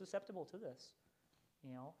Church. We're susceptible to this.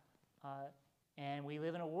 You know, and we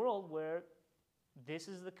live in a world where this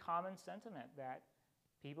is the common sentiment, that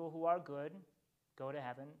people who are good go to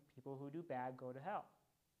heaven, people who do bad go to hell.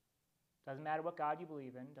 Doesn't matter what God you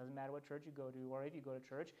believe in, doesn't matter what church you go to, or if you go to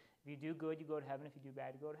church. If you do good, you go to heaven. If you do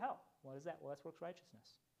bad, you go to hell. What is that? Well, that's works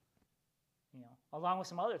righteousness. You know, along with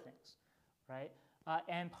some other things, right?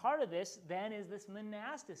 And part of this then is this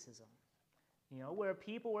monasticism, you know, where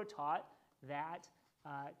people were taught that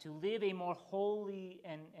to live a more holy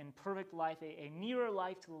and perfect life, a nearer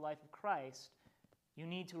life to the life of Christ, you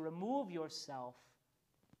need to remove yourself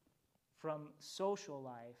from social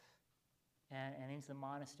life and into the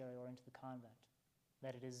monastery or into the convent.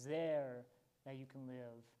 That it is there that you can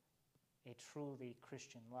live a truly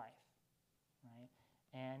Christian life, right?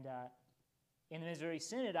 And in the Missouri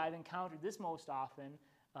Synod, I've encountered this most often,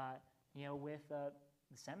 you know, with the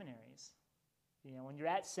seminaries. You know, when you're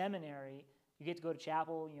at seminary, you get to go to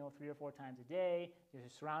chapel, you know, 3 or 4 times a day. You're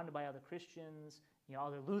surrounded by other Christians, you know,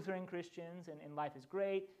 other Lutheran Christians, and life is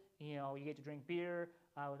great. You know, you get to drink beer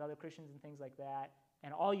with other Christians and things like that.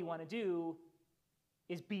 And all you want to do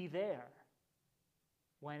is be there.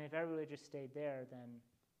 When if everybody just stayed there, then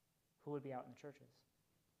who would be out in the churches?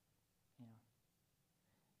 You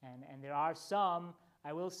know. And there are some,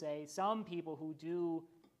 I will say, some people who do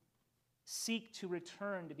seek to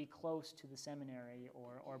return to be close to the seminary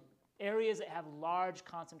or areas that have large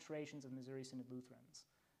concentrations of Missouri Synod Lutherans,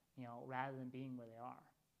 you know, rather than being where they are.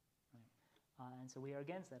 Right? And so we are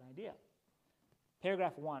against that idea.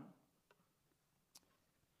 Paragraph 1.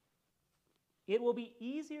 It will be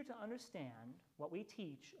easier to understand what we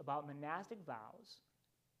teach about monastic vows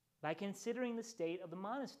by considering the state of the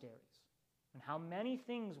monasteries and how many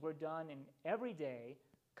things were done in every day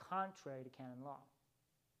contrary to canon law.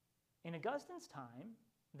 In Augustine's time,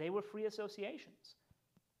 they were free associations.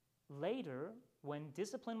 Later, when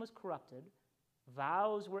discipline was corrupted,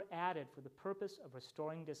 vows were added for the purpose of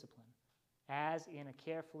restoring discipline, as in a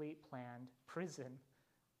carefully planned prison.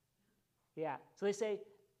 Yeah, so they say,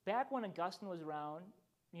 back when Augustine was around,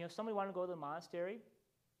 you know, if somebody wanted to go to the monastery,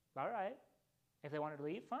 all right. If they wanted to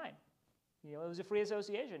leave, fine. You know, it was a free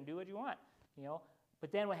association. Do what you want, you know.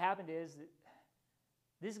 But then what happened is,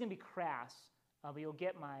 this is going to be crass, but you'll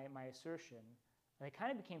get my assertion. They kind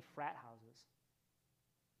of became frat houses,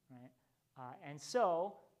 right? And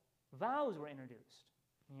so vows were introduced,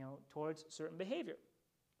 you know, towards certain behavior.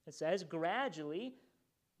 It says gradually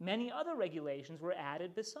many other regulations were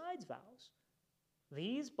added besides vows.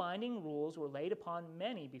 These binding rules were laid upon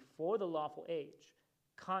many before the lawful age,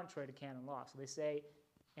 contrary to canon law. So they say,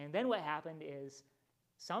 and then what happened is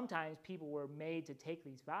sometimes people were made to take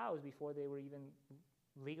these vows before they were even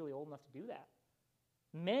legally old enough to do that.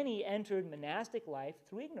 Many entered monastic life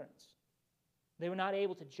through ignorance. They were not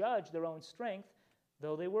able to judge their own strength,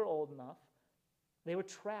 though they were old enough. They were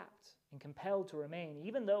trapped and compelled to remain,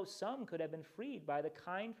 even though some could have been freed by the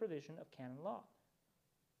kind provision of canon law.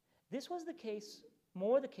 This was the case,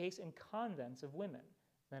 more the case in convents of women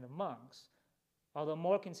than of monks, although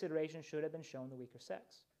more consideration should have been shown the weaker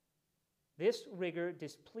sex. This rigor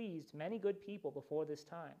displeased many good people before this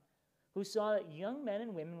time, who saw that young men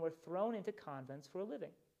and women were thrown into convents for a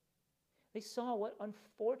living. They saw what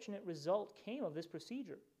unfortunate result came of this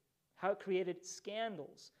procedure, how it created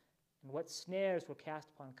scandals, and what snares were cast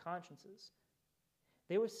upon consciences.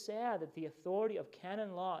 They were sad that the authority of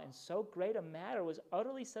canon law in so great a matter was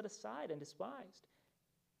utterly set aside and despised.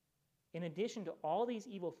 In addition to all these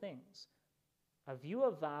evil things, a view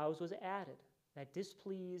of vows was added that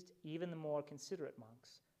displeased even the more considerate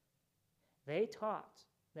monks. They taught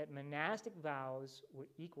that monastic vows were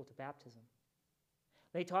equal to baptism.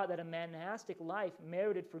 They taught that a monastic life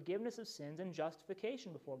merited forgiveness of sins and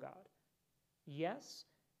justification before God. Yes,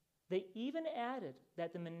 they even added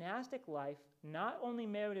that the monastic life not only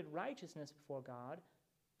merited righteousness before God,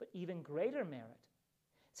 but even greater merit,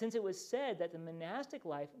 since it was said that the monastic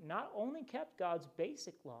life not only kept God's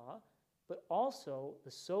basic law, but also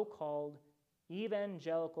the so-called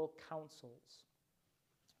evangelical counsels,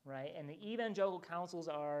 right? And the evangelical counsels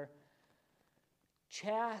are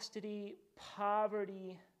chastity,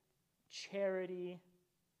 poverty, charity.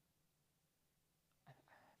 I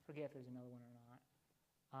forget if there's another one or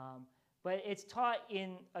not. But it's taught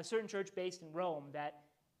in a certain church based in Rome that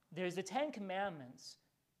there's the 10 Commandments,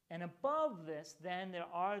 and above this, then there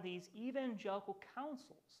are these evangelical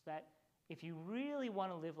counsels that if you really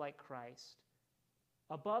want to live like Christ,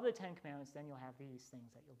 above the 10 Commandments, then you'll have these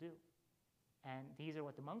things that you'll do. And these are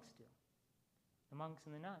what the monks do, the monks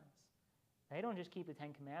and the nuns. They don't just keep the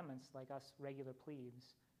 10 Commandments like us regular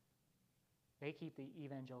plebes. They keep the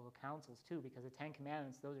evangelical counsels too, because the 10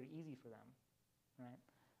 Commandments, those are easy for them, right?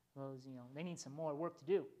 Those, they need some more work to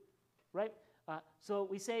do, right? So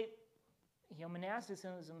we say,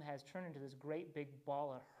 monasticism has turned into this great big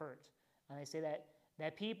ball of hurt. And they say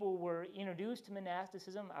that people were introduced to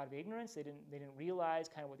monasticism out of ignorance. They didn't realize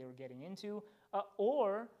kind of what they were getting into.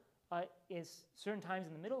 Or in certain times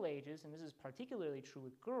in the Middle Ages, and this is particularly true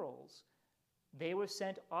with girls, they were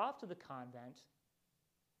sent off to the convent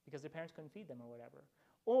because their parents couldn't feed them or whatever.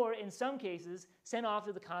 Or in some cases, sent off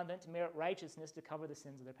to the convent to merit righteousness to cover the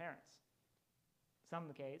sins of their parents. Some of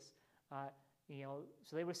the case,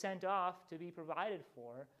 so they were sent off to be provided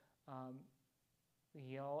for,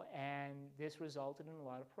 and this resulted in a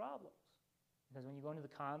lot of problems. Because when you go into the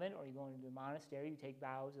convent or you go into the monastery, you take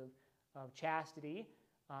vows of chastity,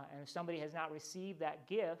 and if somebody has not received that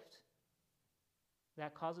gift,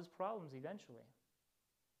 that causes problems eventually,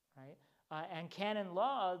 right? And canon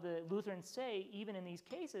law, the Lutherans say, even in these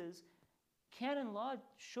cases, canon law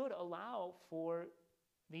should allow for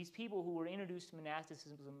these people who were introduced to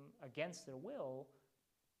monasticism against their will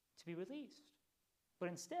to be released. But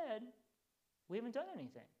instead, we haven't done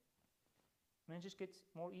anything. And it just gets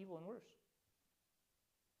more evil and worse.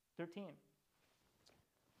 13.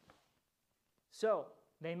 So,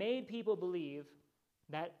 they made people believe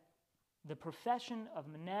that the profession of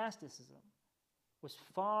monasticism was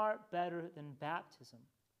far better than baptism,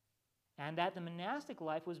 and that the monastic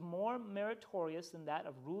life was more meritorious than that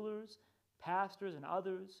of rulers, pastors, and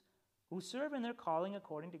others who serve in their calling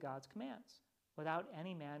according to God's commands, without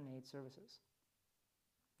any man-made services.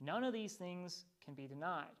 None of these things can be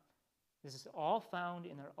denied. This is all found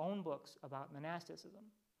in their own books about monasticism,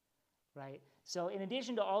 right? So in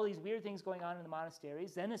addition to all these weird things going on in the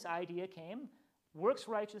monasteries, then this idea came, works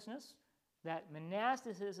righteousness, that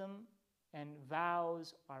monasticism and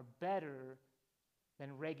vows are better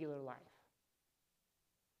than regular life,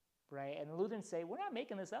 right? And the Lutherans say, we're not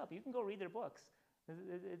making this up. You can go read their books.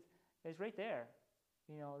 It's right there.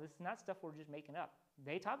 This is not stuff we're just making up.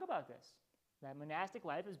 They talk about this, that monastic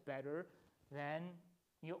life is better than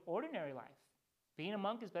ordinary life. Being a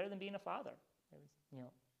monk is better than being a father.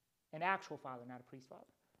 An actual father, not a priest father.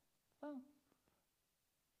 Well,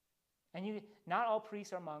 and not all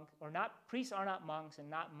priests are monks, or not priests are not monks,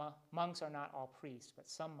 and monks are not all priests, but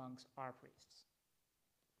some monks are priests.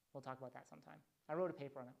 We'll talk about that sometime. I wrote a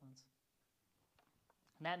paper on it once.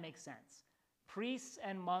 And that makes sense. Priests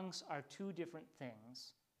and monks are two different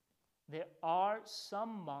things. There are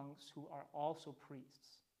some monks who are also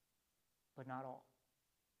priests, but not all.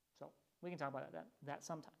 So we can talk about that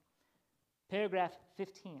sometime. Paragraph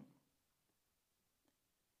 15.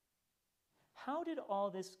 How did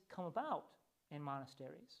all this come about in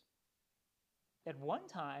monasteries? At one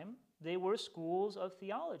time, they were schools of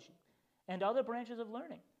theology and other branches of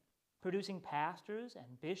learning, producing pastors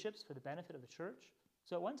and bishops for the benefit of the church.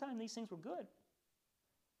 So at one time, these things were good.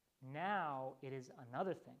 Now it is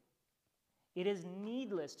another thing. It is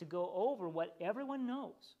needless to go over what everyone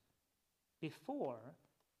knows before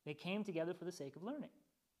they came together for the sake of learning.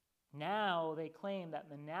 Now they claim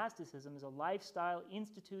that monasticism is a lifestyle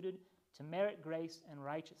instituted to merit grace and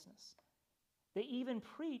righteousness. They even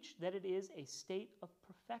preach that it is a state of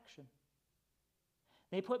perfection.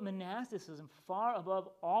 They put monasticism far above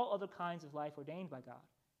all other kinds of life ordained by God.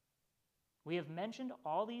 We have mentioned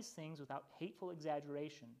all these things without hateful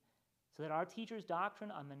exaggeration, so that our teacher's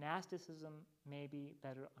doctrine on monasticism may be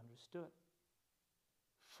better understood.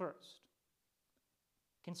 First,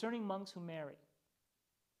 concerning monks who marry,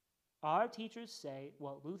 our teachers say,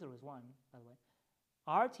 well, Luther was one, by the way,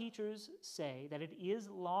 our teachers say that it is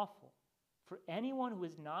lawful for anyone who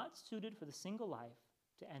is not suited for the single life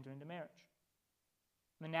to enter into marriage.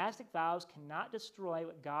 Monastic vows cannot destroy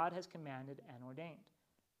what God has commanded and ordained.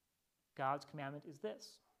 God's commandment is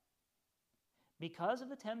this: because of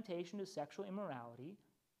the temptation to sexual immorality,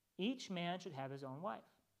 each man should have his own wife.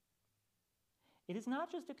 It is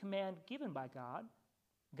not just a command given by God.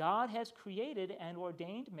 God has created and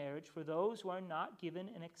ordained marriage for those who are not given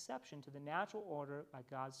an exception to the natural order by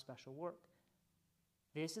God's special work.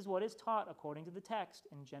 This is what is taught according to the text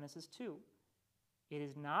in Genesis 2. It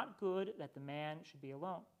is not good that the man should be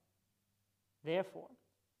alone. Therefore,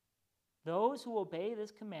 those who obey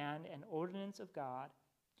this command and ordinance of God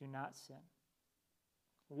do not sin.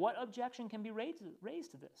 What objection can be raised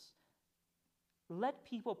to this? Let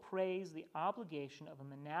people praise the obligation of a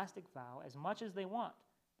monastic vow as much as they want,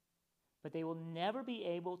 but they will never be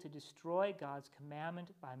able to destroy God's commandment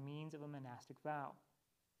by means of a monastic vow.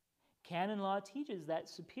 canon law teaches that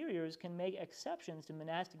superiors can make exceptions to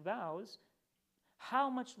monastic vows, how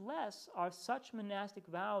much less are such monastic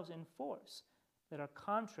vows in force that are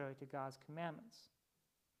contrary to God's commandments?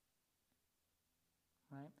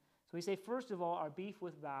 Right? So we say, first of all, our beef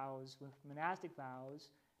with vows, with monastic vows,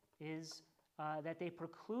 is that they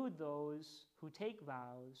preclude those who take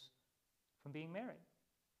vows from being married.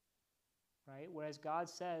 Right? Whereas God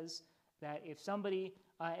says that if somebody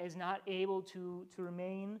is not able to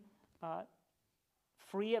remain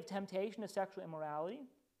free of temptation of sexual immorality,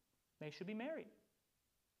 they should be married.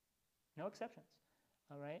 No exceptions.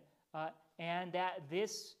 All right? And that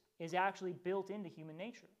this is actually built into human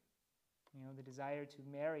nature. You know, the desire to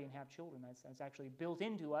marry and have children, that's actually built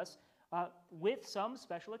into us with some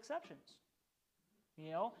special exceptions.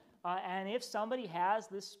 You know, and if somebody has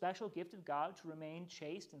this special gift of God to remain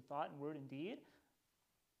chaste in thought and word and deed,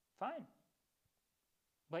 fine.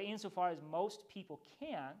 But insofar as most people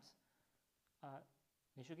can't,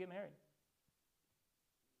 they should get married.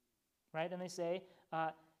 Right? And they say,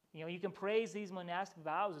 you know, you can praise these monastic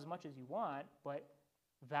vows as much as you want, but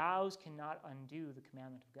vows cannot undo the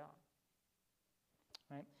commandment of God.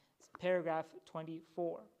 Right? It's paragraph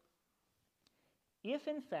 24. If,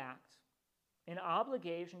 in fact, an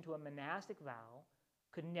obligation to a monastic vow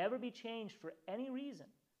could never be changed for any reason,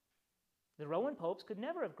 the Roman popes could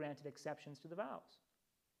never have granted exceptions to the vows.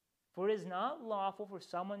 For it is not lawful for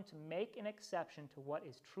someone to make an exception to what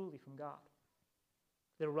is truly from God.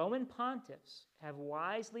 The Roman pontiffs have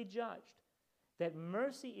wisely judged that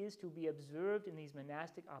mercy is to be observed in these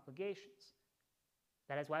monastic obligations.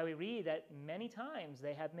 That is why we read that many times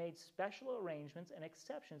they have made special arrangements and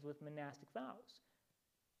exceptions with monastic vows.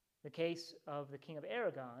 The case of the king of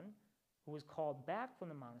Aragon, who was called back from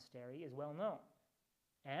the monastery, is well known.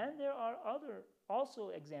 And there are other also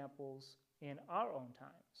examples in our own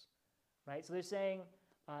times. Right? So they're saying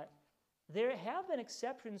there have been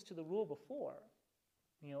exceptions to the rule before,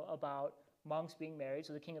 you know, about monks being married.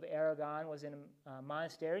 So the king of Aragon was in a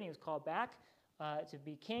monastery and he was called back to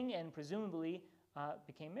be king and presumably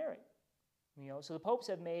became married. You know, so the popes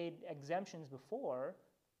have made exemptions before,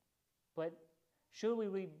 but should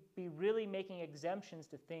we be really making exemptions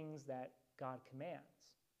to things that God commands?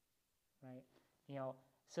 Right? You know,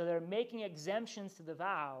 so they're making exemptions to the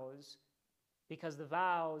vows because the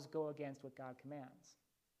vows go against what God commands,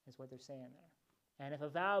 is what they're saying there. And if a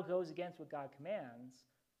vow goes against what God commands,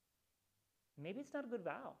 maybe it's not a good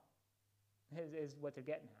vow, is what they're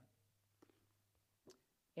getting at.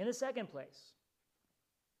 In the second place,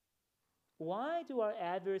 why do our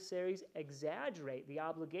adversaries exaggerate the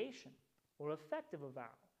obligation or effect of a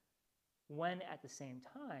vow when at the same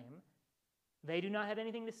time they do not have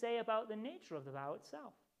anything to say about the nature of the vow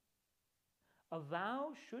itself? A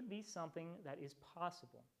vow should be something that is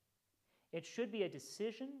possible. It should be a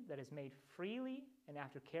decision that is made freely and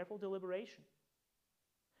after careful deliberation.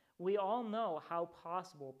 We all know how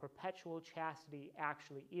possible perpetual chastity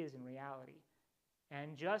actually is in reality,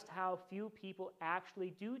 and just how few people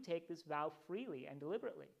actually do take this vow freely and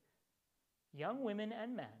deliberately. Young women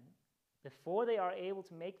and men, before they are able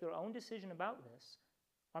to make their own decision about this,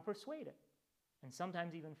 are persuaded, and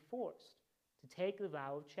sometimes even forced, to take the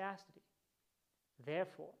vow of chastity.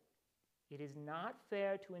 Therefore, it is not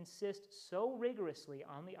fair to insist so rigorously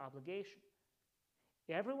on the obligation.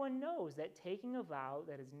 Everyone knows that taking a vow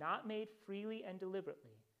that is not made freely and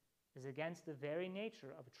deliberately is against the very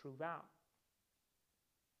nature of a true vow.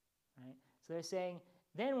 Right? So they're saying,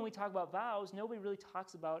 then when we talk about vows, nobody really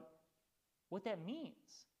talks about what that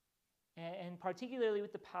means. And particularly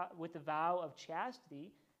with the vow of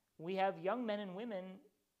chastity, we have young men and women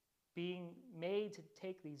being made to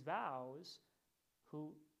take these vows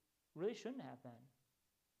who really shouldn't have been.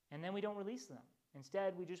 And then we don't release them.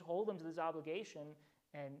 Instead, we just hold them to this obligation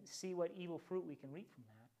and see what evil fruit we can reap from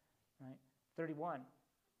that. Right? 31.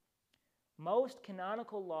 Most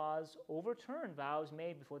canonical laws overturn vows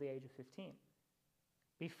made before the age of 15.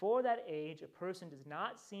 Before that age, a person does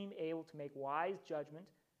not seem able to make wise judgment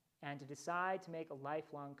and to decide to make a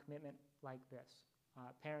lifelong commitment like this.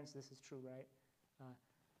 Parents, this is true, right?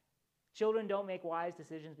 Children don't make wise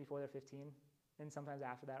decisions before they're 15, and sometimes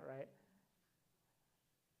after that, right?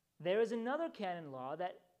 There is another canon law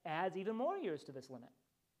that adds even more years to this limit,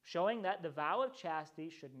 showing that the vow of chastity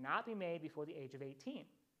should not be made before the age of 18.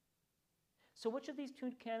 So which of these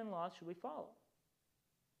two canon laws should we follow?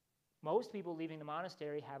 Most people leaving the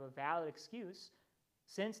monastery have a valid excuse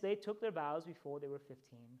since they took their vows before they were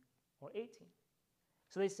 15 or 18.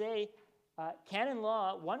 So they say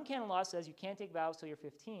one canon law says you can't take vows till you're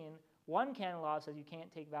 15. One canon law says you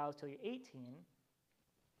can't take vows till you're 18.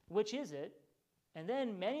 Which is it? And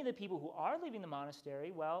then many of the people who are leaving the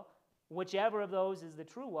monastery, well, whichever of those is the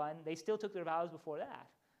true one, they still took their vows before that,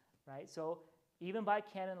 right? So even by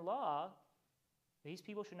canon law, these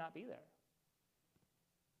people should not be there.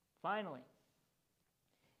 Finally,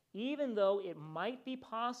 even though it might be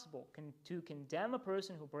possible to condemn a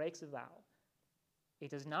person who breaks a vow,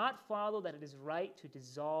 it does not follow that it is right to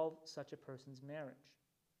dissolve such a person's marriage.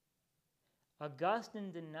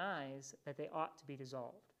 Augustine denies that they ought to be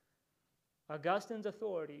dissolved. Augustine's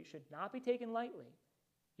authority should not be taken lightly,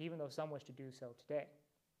 even though some wish to do so today.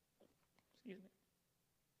 Excuse me.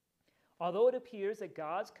 Although it appears that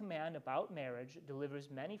God's command about marriage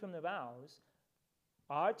delivers many from their vows,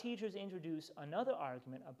 our teachers introduce another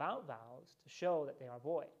argument about vows to show that they are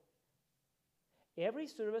void. Every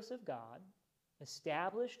service of God,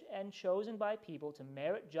 established and chosen by people to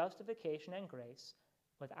merit justification and grace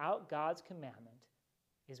without God's commandment,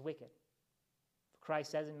 is wicked.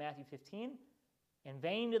 Christ says in Matthew 15, "In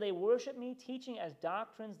vain do they worship me, teaching as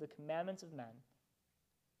doctrines the commandments of men."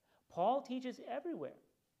 Paul teaches everywhere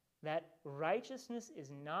that righteousness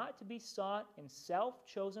is not to be sought in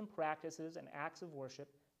self-chosen practices and acts of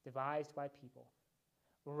worship devised by people.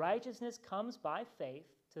 Righteousness comes by faith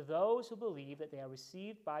to those who believe that they are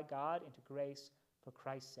received by God into grace for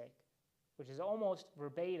Christ's sake, which is almost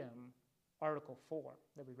verbatim Article 4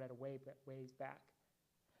 that we read a ways back.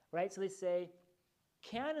 Right? So they say,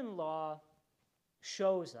 canon law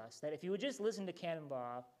shows us that if you would just listen to canon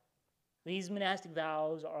law, these monastic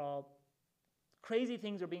vows are all crazy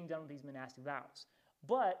things are being done with these monastic vows.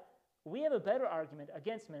 But we have a better argument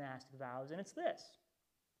against monastic vows, and it's this.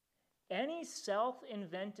 Any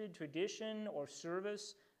self-invented tradition or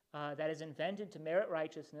service that is invented to merit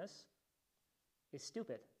righteousness is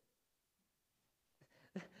stupid.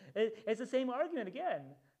 It's the same argument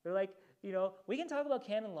again. They're like, we can talk about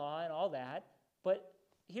canon law and all that, but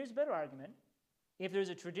here's a better argument. If there's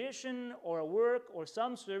a tradition or a work or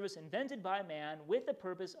some service invented by man with the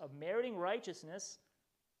purpose of meriting righteousness,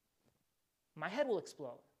 my head will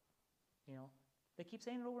explode. They keep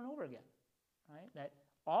saying it over and over again, right? That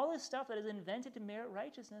all this stuff that is invented to merit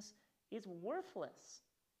righteousness is worthless.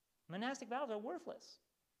 Monastic vows are worthless,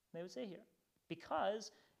 they would say here,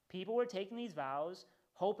 because people were taking these vows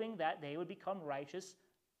hoping that they would become righteous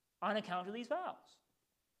on account of these vows,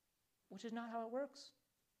 which is not how it works.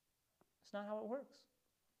 It's not how it works.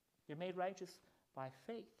 You're made righteous by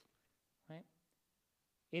faith, right?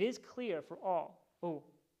 It is clear for all.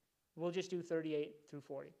 We'll just do 38 through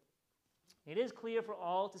 40. It is clear for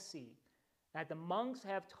all to see that the monks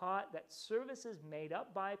have taught that services made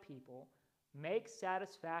up by people make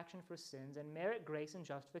satisfaction for sins and merit grace and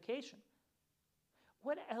justification.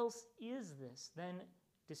 What else is this than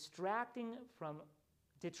detracting from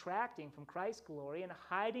Christ's glory and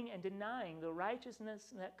hiding and denying the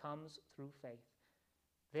righteousness that comes through faith?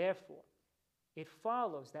 Therefore, it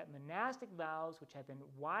follows that monastic vows which have been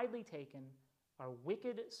widely taken are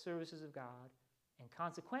wicked services of God and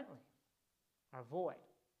consequently are void.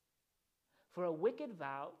 For a wicked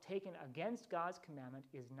vow taken against God's commandment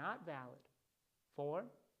is not valid. For,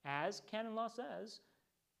 as canon law says,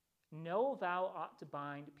 no vow ought to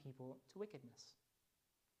bind people to wickedness.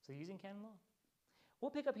 So using canon law.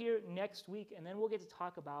 We'll pick up here next week, and then we'll get to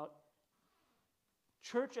talk about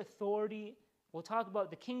church authority. We'll talk about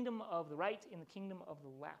the kingdom of the right and the kingdom of the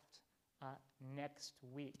left next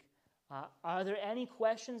week. Are there any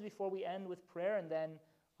questions before we end with prayer? And then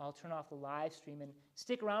I'll turn off the live stream. And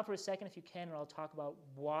stick around for a second if you can, or I'll talk about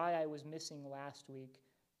why I was missing last week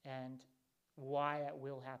and why that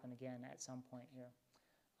will happen again at some point here.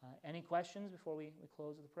 Any questions before we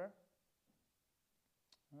close with a prayer?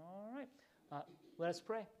 All right. Let us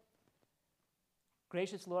pray.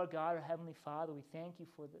 Gracious Lord God, our Heavenly Father, we thank you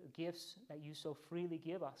for the gifts that you so freely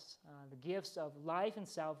give us, the gifts of life and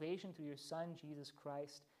salvation through your Son, Jesus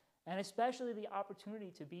Christ, and especially the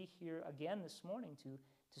opportunity to be here again this morning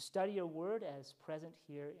to study your word as present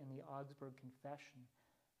here in the Augsburg Confession.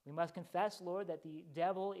 We must confess, Lord, that the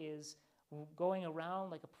devil is going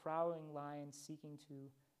around like a prowling lion seeking to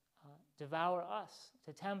devour us,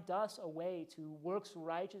 to tempt us away to works of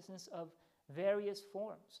righteousness of various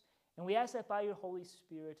forms. And we ask that by your Holy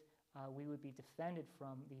Spirit we would be defended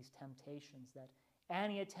from these temptations, that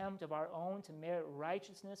any attempt of our own to merit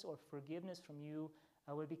righteousness or forgiveness from you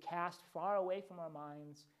would be cast far away from our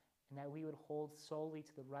minds, and that we would hold solely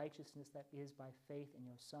to the righteousness that is by faith in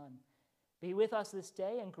your Son. Be with us this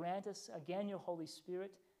day and grant us again your Holy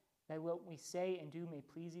Spirit, that what we say and do may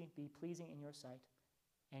be pleasing in your sight.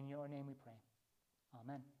 In your name we pray.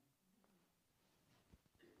 Amen.